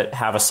 I want to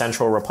have a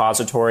central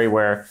repository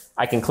where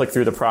I can click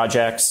through the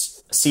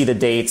projects, see the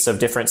dates of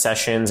different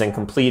sessions and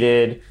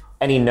completed,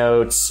 any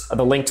notes,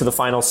 the link to the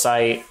final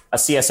site, a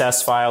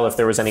CSS file if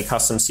there was any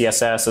custom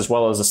CSS, as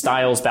well as a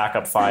styles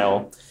backup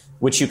file,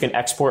 which you can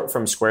export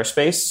from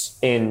Squarespace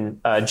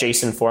in a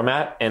JSON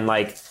format. And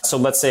so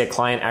let's say a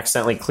client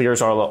accidentally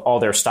clears all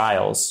their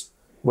styles,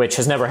 which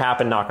has never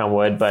happened, knock on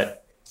wood,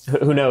 but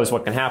who knows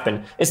what can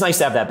happen. It's nice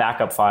to have that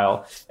backup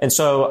file. And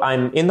so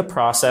I'm in the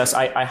process.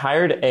 I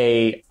hired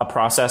a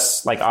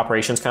process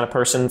operations kind of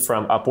person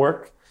from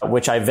Upwork,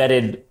 which I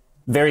vetted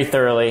very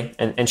thoroughly,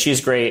 and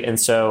she's great. And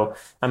so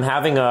I'm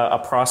having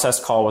a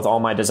process call with all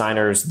my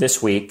designers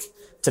this week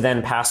to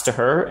then pass to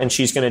her, and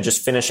she's going to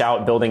just finish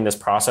out building this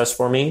process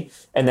for me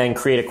and then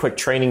create a quick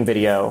training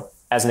video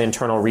as an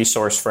internal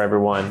resource for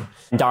everyone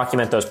and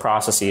document those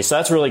processes. So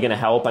that's really going to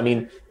help. I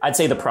mean, I'd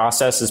say the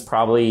process is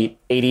probably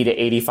 80 to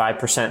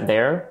 85%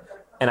 there,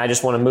 and I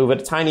just want to move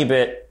it a tiny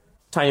bit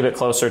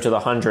closer to the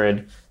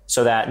 100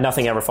 so that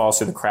nothing ever falls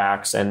through the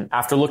cracks. And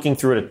after looking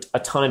through a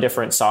ton of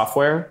different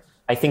software,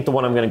 I think the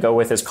one I'm going to go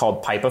with is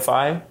called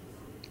Pipefy,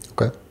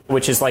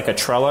 which is like a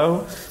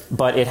Trello,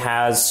 but it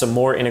has some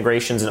more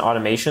integrations and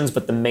automations.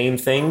 But the main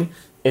thing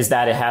is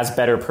that it has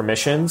better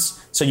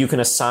permissions. So you can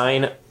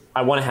assign,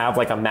 I want to have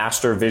like a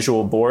master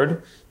visual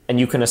board, and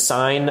you can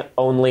assign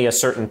only a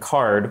certain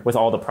card with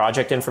all the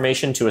project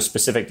information to a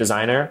specific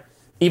designer,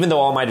 even though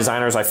all my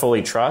designers I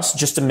fully trust,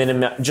 just to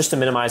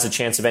minimize the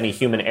chance of any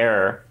human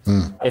error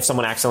if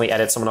someone accidentally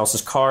edits someone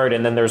else's card.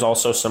 And then there's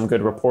also some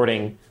good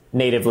reporting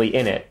natively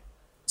in it.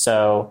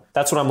 So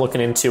that's what I'm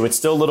looking into. It's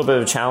still a little bit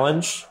of a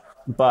challenge,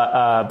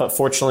 but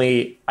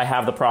fortunately I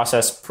have the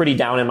process pretty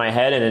down in my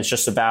head, and it's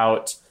just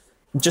about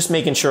just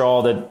making sure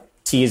all the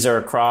T's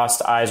are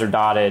crossed, I's are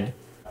dotted,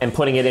 and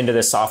putting it into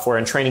this software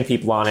and training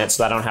people on it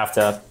so that I don't have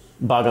to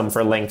bug them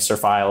for links or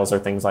files or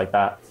things like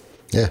that.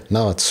 Yeah,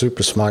 no, it's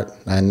super smart.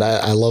 And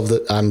I love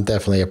that. I'm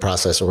definitely a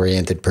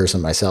process-oriented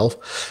person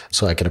myself,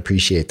 so I can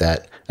appreciate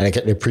that. And I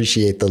can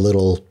appreciate the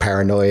little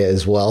paranoia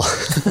as well,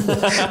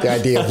 the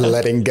idea of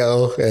letting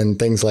go and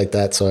things like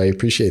that. So I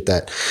appreciate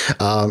that.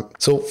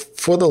 So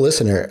for the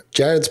listener,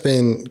 Jared's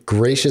been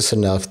gracious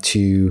enough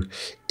to,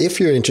 if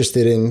you're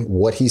interested in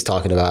what he's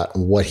talking about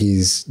and what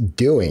he's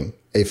doing,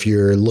 if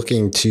you're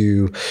looking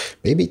to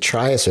maybe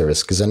try a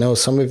service, because I know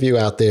some of you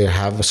out there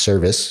have a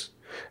service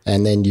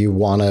and then you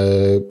want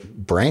to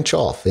branch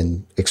off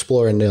and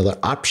explore another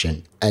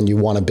option, and you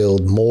want to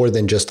build more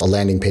than just a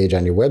landing page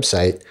on your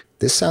website,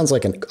 this sounds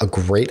like a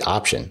great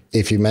option.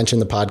 If you mention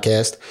the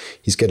podcast,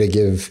 he's going to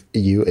give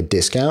you a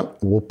discount.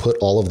 We'll put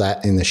all of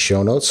that in the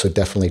show notes, so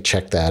definitely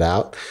check that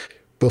out.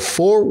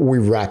 Before we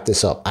wrap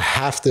this up, I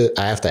have to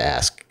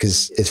ask,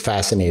 because it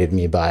fascinated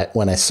me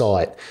when I saw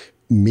it.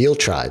 Meal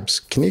Tribes.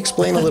 Can you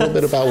explain a little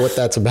bit about what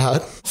that's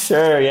about?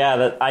 Sure.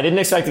 Yeah. I didn't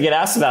expect to get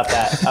asked about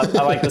that.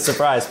 I like the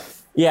surprise.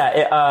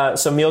 Yeah.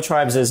 So Meal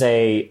Tribes is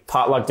a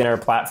potluck dinner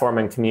platform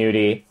and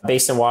community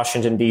based in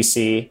Washington,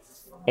 D.C.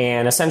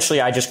 And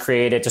essentially I just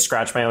created to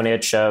scratch my own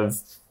itch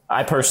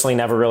I personally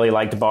never really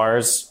liked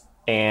bars,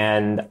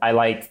 and I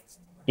like,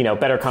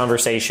 better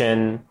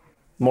conversation,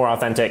 more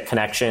authentic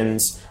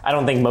connections. I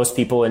don't think most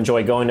people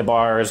enjoy going to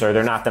bars, or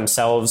they're not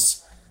themselves,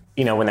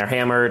 when they're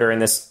hammered or in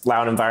this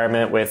loud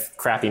environment with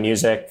crappy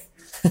music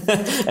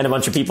and a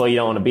bunch of people you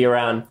don't want to be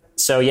around.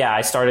 So yeah,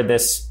 I started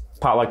this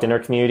potluck dinner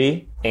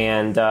community,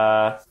 and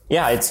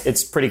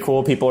it's pretty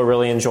cool. People are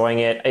really enjoying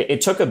it. It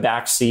took a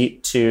back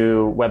seat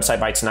to Website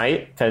by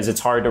Tonight because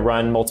it's hard to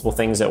run multiple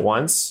things at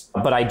once,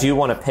 but I do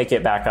want to pick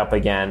it back up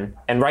again.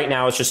 And right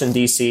now it's just in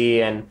DC,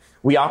 and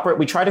we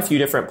tried a few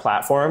different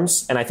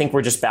platforms, and I think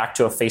we're just back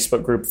to a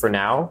Facebook group for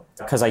now,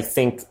 because I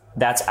think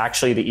that's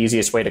actually the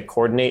easiest way to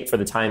coordinate for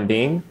the time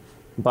being.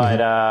 But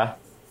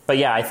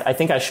yeah, I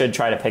think I should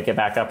try to pick it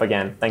back up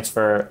again. Thanks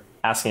for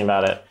asking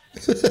about it.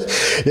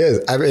 Yes,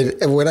 I mean,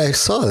 when I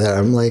saw that,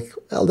 I'm like,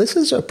 well, this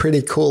is a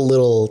pretty cool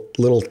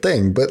little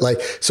thing. But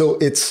so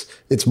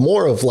it's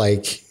more of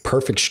like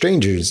perfect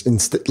strangers,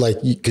 instead,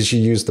 because you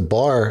use the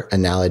bar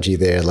analogy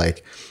there.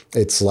 Like,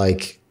 it's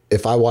like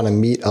if I want to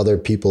meet other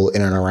people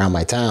in and around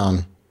my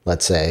town,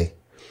 let's say,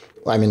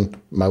 I mean,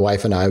 my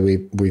wife and I,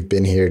 we've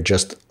been here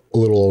just a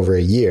little over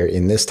a year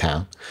in this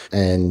town,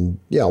 and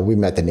we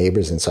met the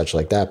neighbors and such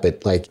like that.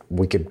 But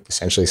we could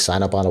essentially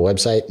sign up on a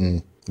website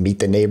and meet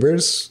the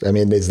neighbors. I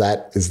mean, is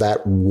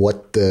that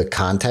what the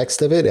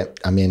context of it?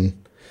 I mean,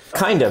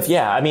 kind of,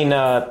 yeah. I mean,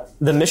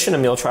 the mission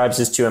of Meal Tribes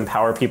is to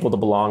empower people to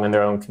belong in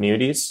their own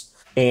communities.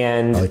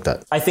 And I like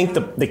that. I think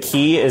the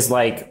key is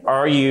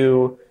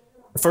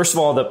first of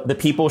all, the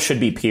people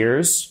should be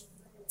peers.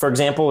 For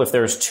example, if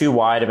there's too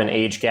wide of an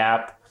age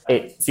gap,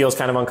 it feels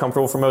kind of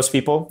uncomfortable for most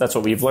people. That's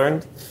what we've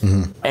learned.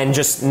 Mm-hmm. And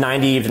just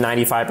 90 to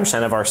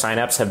 95% of our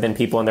signups have been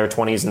people in their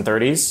 20s and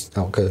 30s.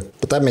 Okay.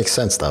 But that makes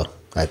sense though,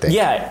 I think.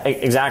 Yeah,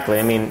 exactly.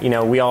 I mean,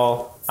 we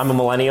all I'm a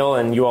millennial,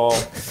 and you all,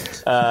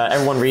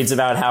 everyone reads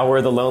about how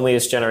we're the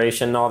loneliest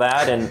generation and all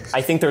that. And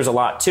I think there's a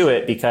lot to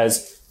it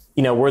because,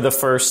 we're the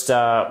first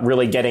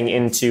really getting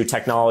into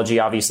technology.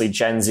 Obviously,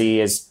 Gen Z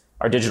is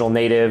our digital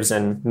natives,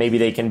 and maybe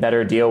they can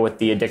better deal with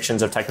the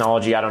addictions of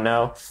technology. I don't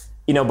know.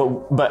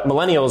 But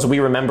millennials, we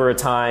remember a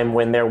time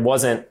when there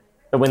wasn't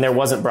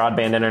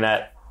broadband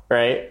internet,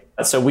 right?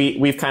 So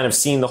we've kind of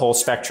seen the whole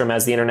spectrum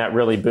as the internet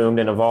really boomed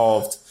and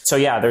evolved. So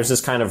yeah, there's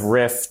this kind of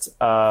rift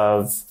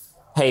of,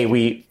 hey,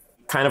 we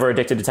kind of are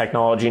addicted to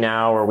technology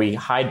now, or we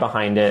hide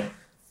behind it.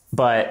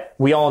 But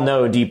we all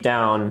know deep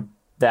down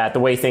that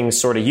the way things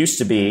sort of used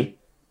to be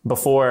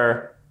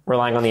before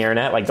relying on the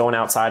internet, like going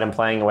outside and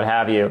playing and what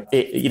have you,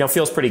 it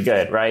feels pretty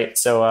good, right?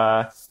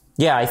 So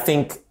yeah, I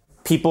think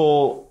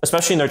people,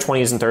 especially in their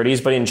 20s and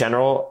 30s, but in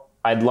general,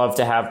 I'd love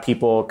to have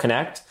people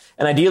connect.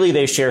 And ideally,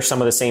 they share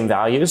some of the same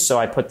values. So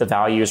I put the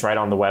values right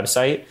on the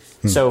website.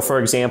 So for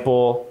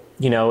example,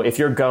 if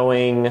you're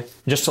going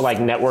just to like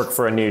network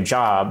for a new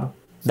job,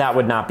 that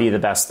would not be the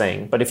best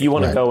thing. But if you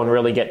want to go and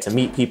really get to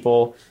meet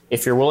people,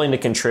 if you're willing to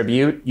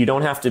contribute, you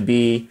don't have to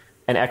be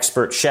an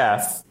expert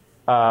chef.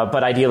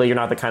 But ideally, you're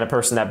not the kind of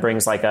person that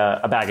brings like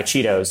a bag of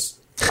Cheetos.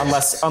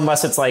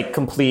 Unless it's like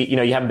complete, you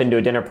haven't been to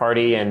a dinner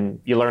party and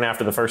you learn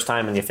after the first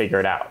time and you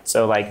figure it out.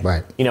 So like,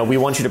 we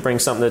want you to bring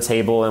something to the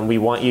table and we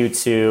want you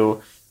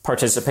to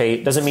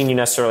participate. Doesn't mean you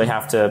necessarily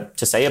have to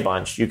say a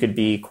bunch. You could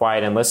be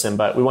quiet and listen,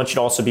 but we want you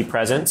to also be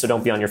present. So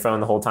don't be on your phone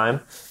the whole time.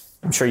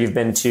 I'm sure you've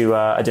been to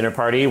a dinner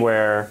party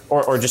or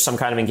just some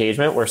kind of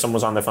engagement where someone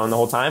was on their phone the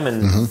whole time.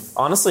 And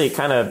honestly, it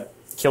kind of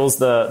kills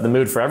the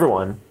mood for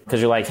everyone because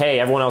you're like, hey,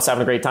 everyone else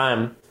having a great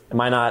time. Am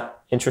I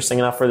not interesting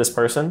enough for this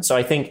person? So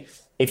I think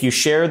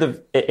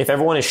if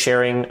everyone is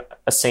sharing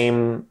a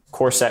same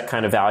core set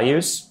kind of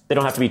values, they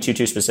don't have to be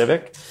too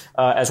specific,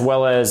 as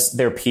well as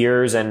their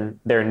peers and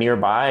their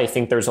nearby. I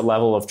think there's a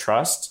level of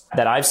trust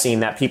that I've seen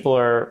that people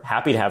are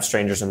happy to have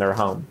strangers in their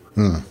home.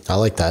 I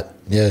like that.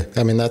 Yeah.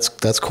 I mean,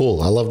 that's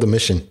cool. I love the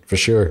mission for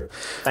sure.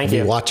 Thank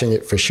you. Watching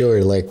it for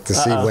sure. Like to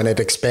see when it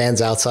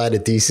expands outside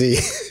of DC.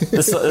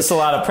 It's a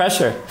lot of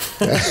pressure.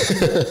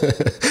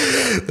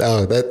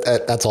 No,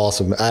 that's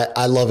awesome.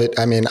 I love it.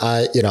 I mean,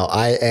 I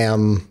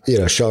am,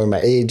 showing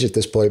my age at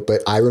this point,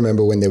 but I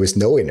remember when there was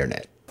no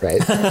internet.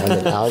 Right. I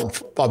mean,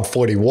 I'm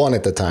 41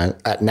 at the time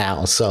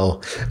now.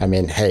 So, I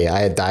mean, hey, I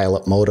had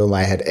dial-up modem.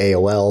 I had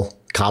AOL,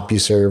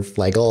 CompuServe,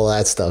 like all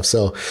that stuff.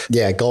 So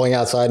yeah, going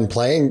outside and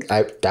playing,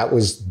 that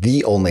was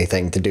the only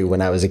thing to do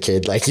when I was a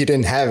kid. Like you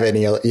didn't have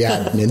any, you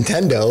had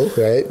Nintendo,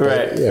 right?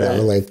 Right.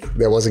 But, like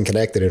that wasn't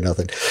connected or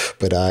nothing.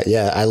 But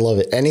yeah, I love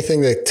it.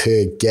 Anything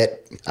to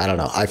get, I don't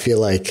know. I feel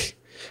like,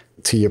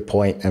 to your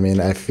point, I mean,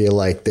 I feel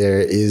like there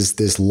is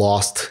this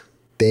lost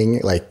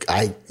thing. Like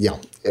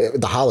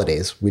the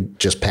holidays we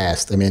just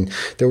passed. I mean,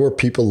 there were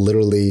people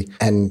literally,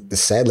 and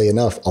sadly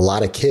enough, a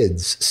lot of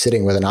kids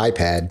sitting with an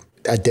iPad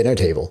at dinner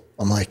table.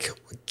 I'm like,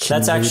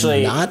 can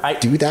you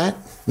not do that?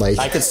 Like,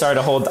 I could start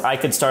a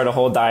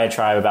whole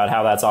diatribe about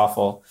how that's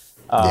awful.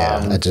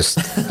 I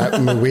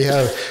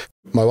mean,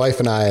 my wife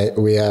and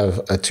we have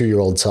a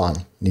 2-year-old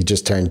son. He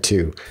just turned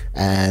 2.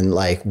 And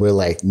like, we're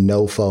like,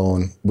 no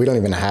phone. We don't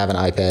even have an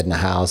iPad in the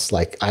house.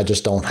 Like, I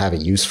just don't have a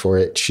use for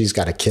it. She's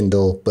got a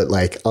Kindle. But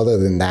like, other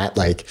than that,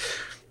 like,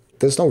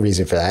 there's no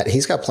reason for that.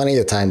 He's got plenty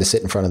of time to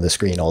sit in front of the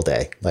screen all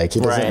day. Like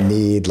he doesn't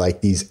need like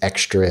these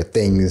extra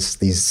things,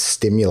 these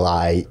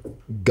stimuli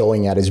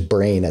going at his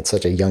brain at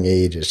such a young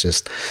age. It's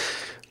just,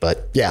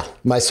 but yeah,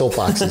 my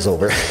soapbox is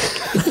over.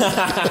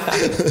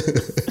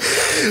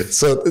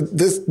 So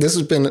this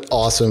has been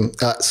awesome.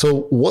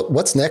 So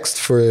what's next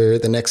for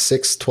the next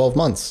 6-12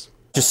 months?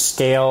 Just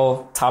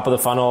scale top of the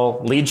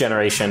funnel lead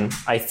generation.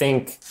 I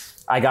think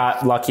I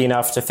got lucky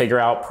enough to figure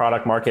out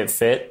product market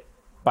fit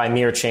by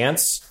mere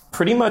chance.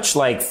 Pretty much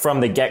like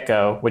from the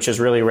get-go, which is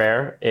really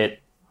rare.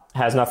 It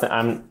has nothing.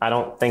 I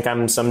don't think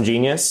I'm some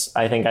genius.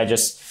 I think I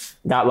just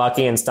got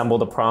lucky and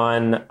stumbled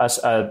upon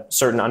a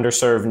certain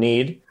underserved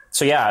need.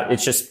 So yeah,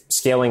 it's just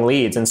scaling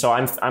leads. And so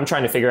I'm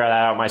trying to figure that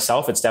out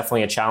myself. It's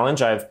definitely a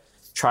challenge. I've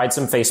tried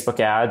some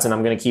Facebook ads and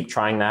I'm going to keep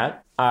trying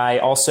that. I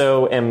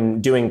also am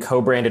doing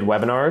co-branded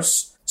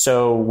webinars.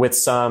 So with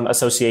some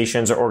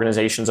associations or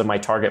organizations of my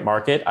target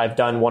market, I've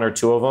done 1 or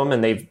 2 of them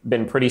and they've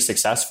been pretty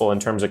successful in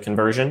terms of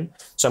conversion.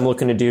 So I'm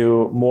looking to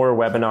do more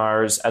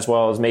webinars as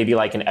well as maybe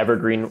like an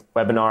evergreen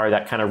webinar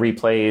that kind of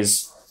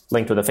replays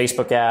linked with a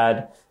Facebook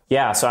ad.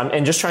 Yeah. So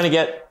I'm just trying to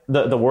get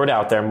the word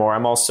out there more.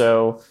 I'm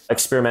also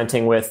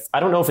experimenting with, I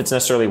don't know if it's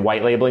necessarily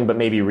white labeling, but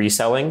maybe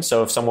reselling.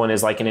 So if someone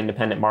is like an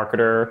independent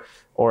marketer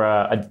or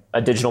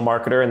a digital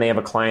marketer and they have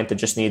a client that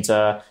just needs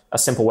a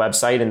simple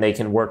website and they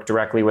can work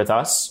directly with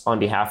us on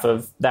behalf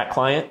of that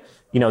client,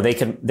 they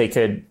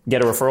could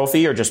get a referral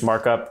fee or just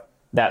mark up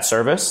that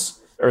service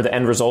or the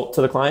end result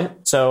to the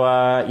client. So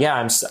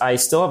I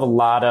still have a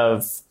lot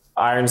of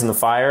irons in the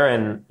fire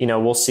and,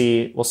 we'll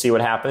see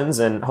what happens.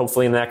 And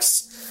hopefully in the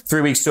next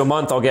 3 weeks to a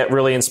month, I'll get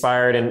really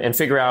inspired and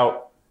figure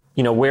out,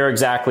 where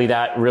exactly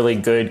that really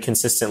good,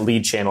 consistent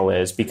lead channel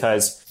is,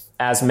 because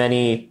as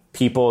many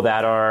people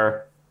that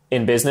are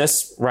in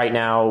business right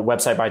now,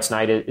 Website by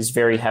Tonight is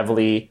very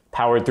heavily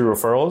powered through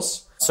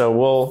referrals.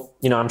 So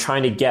I'm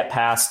trying to get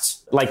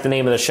past, like the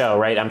name of the show,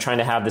 right? I'm trying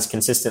to have this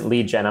consistent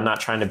lead gen. I'm not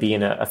trying to be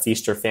in a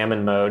feast or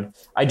famine mode.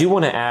 I do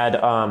want to add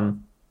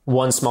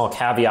one small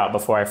caveat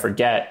before I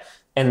forget.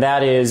 And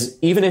that is,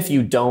 even if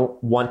you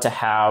don't want to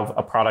have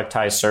a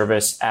productized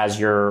service as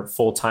your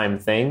full-time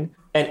thing,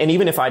 and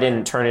even if I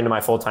didn't turn into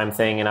my full-time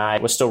thing and I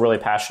was still really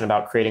passionate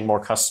about creating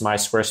more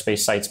customized Squarespace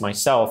sites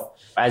myself,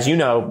 as you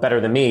know better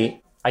than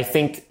me, I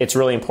think it's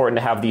really important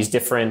to have these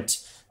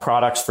different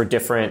products for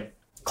different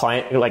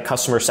client, like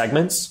customer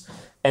segments.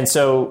 And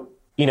so,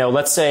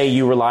 let's say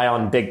you rely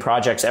on big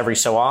projects every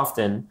so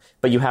often,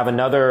 but you have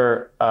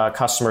another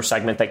customer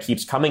segment that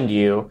keeps coming to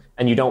you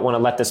and you don't want to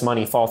let this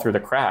money fall through the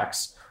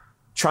cracks.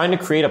 Trying to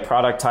create a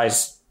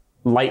productized,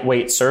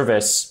 lightweight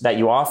service that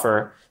you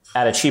offer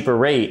at a cheaper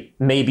rate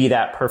may be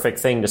that perfect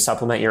thing to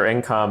supplement your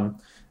income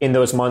in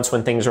those months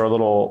when things are a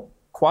little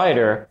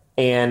quieter.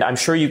 And I'm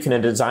sure you can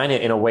design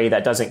it in a way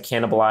that doesn't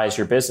cannibalize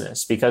your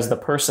business, because the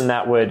person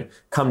that would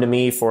come to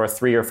me for a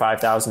 $3,000 or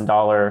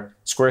 $5,000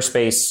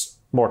 Squarespace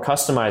more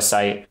customized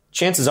site,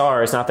 chances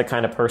are is not the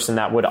kind of person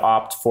that would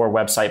opt for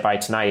Website by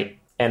Tonight,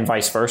 and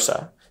vice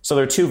versa. So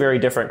they're two very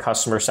different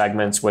customer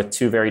segments with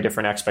two very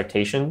different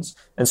expectations.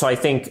 And so I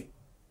think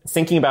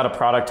thinking about a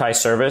productized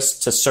service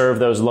to serve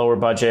those lower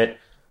budget,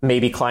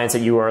 maybe clients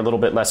that you are a little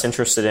bit less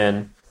interested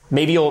in,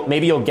 maybe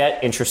you'll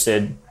get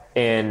interested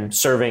in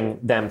serving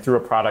them through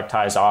a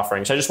productized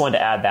offering. So I just wanted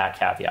to add that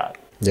caveat.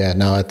 Yeah,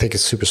 no, I think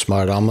it's super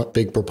smart. I'm a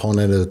big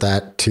proponent of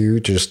that too.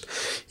 Just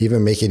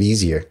even make it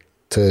easier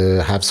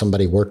to have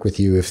somebody work with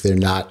you if they're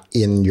not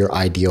in your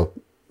ideal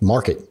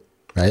market,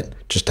 right?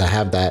 Just to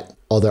have that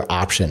other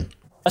option.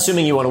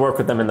 Assuming you want to work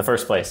with them in the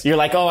first place. You're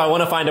like, oh, I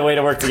want to find a way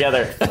to work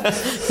together.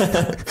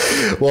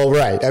 Well,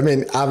 right. I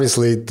mean,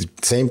 obviously, the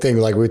same thing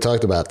like we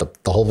talked about,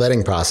 the whole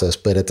vetting process.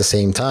 But at the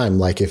same time,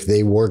 like if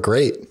they were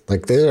great,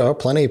 like there are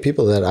plenty of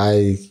people that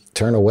I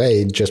turn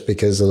away just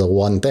because of the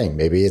one thing.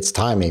 Maybe it's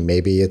timing.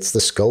 Maybe it's the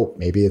scope.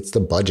 Maybe it's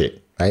the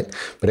budget, right?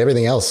 But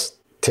everything else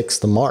ticks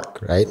the mark,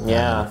 right?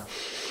 Yeah.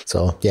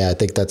 So, yeah, I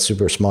think that's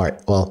super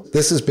smart. Well,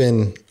 this has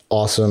been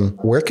awesome.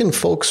 Where can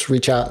folks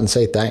reach out and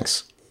say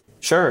thanks?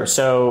 Sure.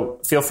 So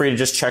feel free to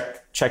just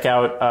check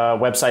out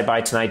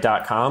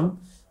websitebytonight.com.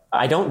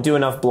 I don't do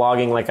enough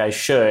blogging like I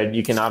should.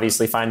 You can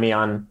obviously find me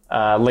on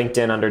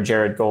LinkedIn under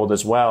Jared Gold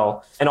as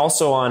well. And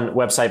also on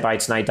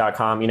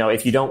websitebytonight.com.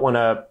 If you don't want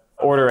to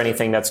order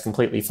anything, that's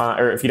completely fine.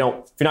 Or if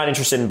you're not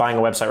interested in buying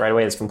a website right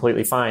away, that's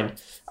completely fine.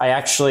 I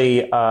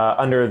actually,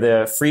 under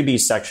the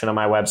freebies section of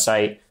my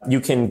website, you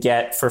can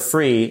get for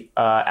free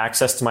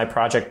access to my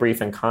project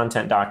brief and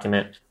content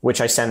document, which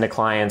I send to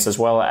clients, as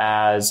well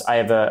as I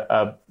have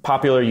a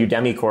popular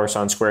Udemy course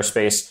on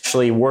Squarespace,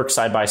 actually work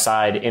side by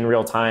side in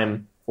real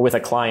time with a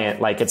client.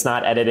 Like it's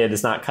not edited,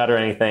 it's not cut or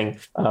anything,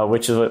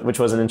 which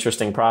was an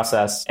interesting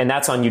process. And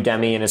that's on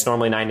Udemy, and it's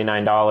normally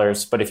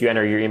 $99. But if you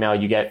enter your email,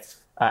 you get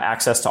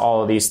access to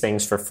all of these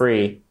things for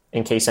free.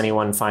 In case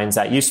anyone finds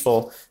that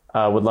useful,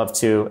 would love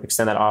to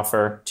extend that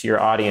offer to your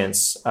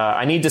audience.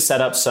 I need to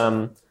set up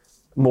some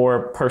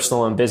more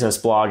personal and business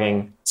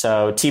blogging.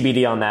 So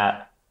TBD on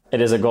that.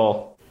 It is a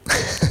goal.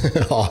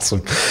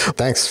 Awesome.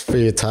 Thanks for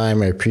your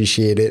time. I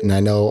appreciate it. And I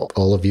know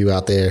all of you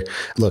out there,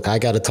 look, I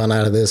got a ton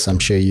out of this. I'm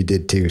sure you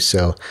did too.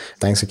 So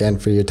thanks again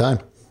for your time.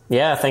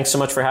 Yeah, thanks so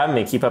much for having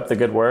me. Keep up the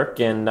good work,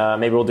 and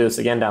maybe we'll do this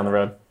again down the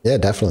road. Yeah,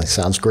 definitely.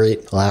 Sounds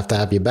great. I'll have to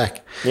have you back.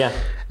 Yeah.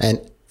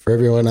 And for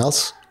everyone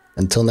else,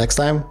 until next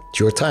time, it's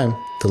your time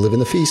to live in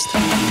the feast.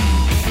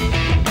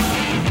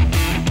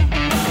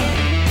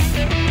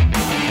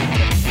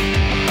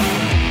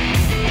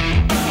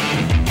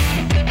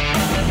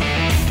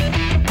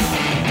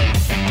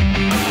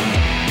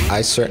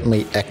 I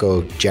certainly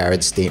echo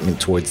Jared's statement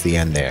towards the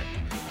end there.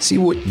 See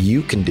what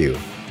you can do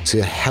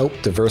to help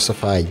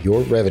diversify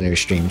your revenue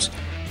streams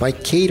by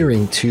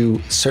catering to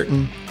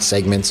certain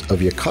segments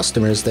of your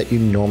customers that you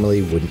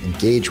normally wouldn't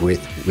engage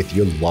with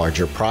your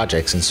larger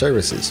projects and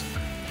services.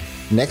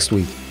 Next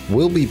week,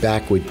 we'll be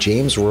back with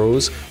James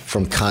Rose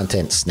from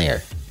Content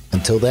Snare.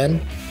 Until then,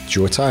 it's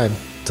your time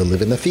to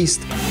live in the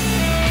feast.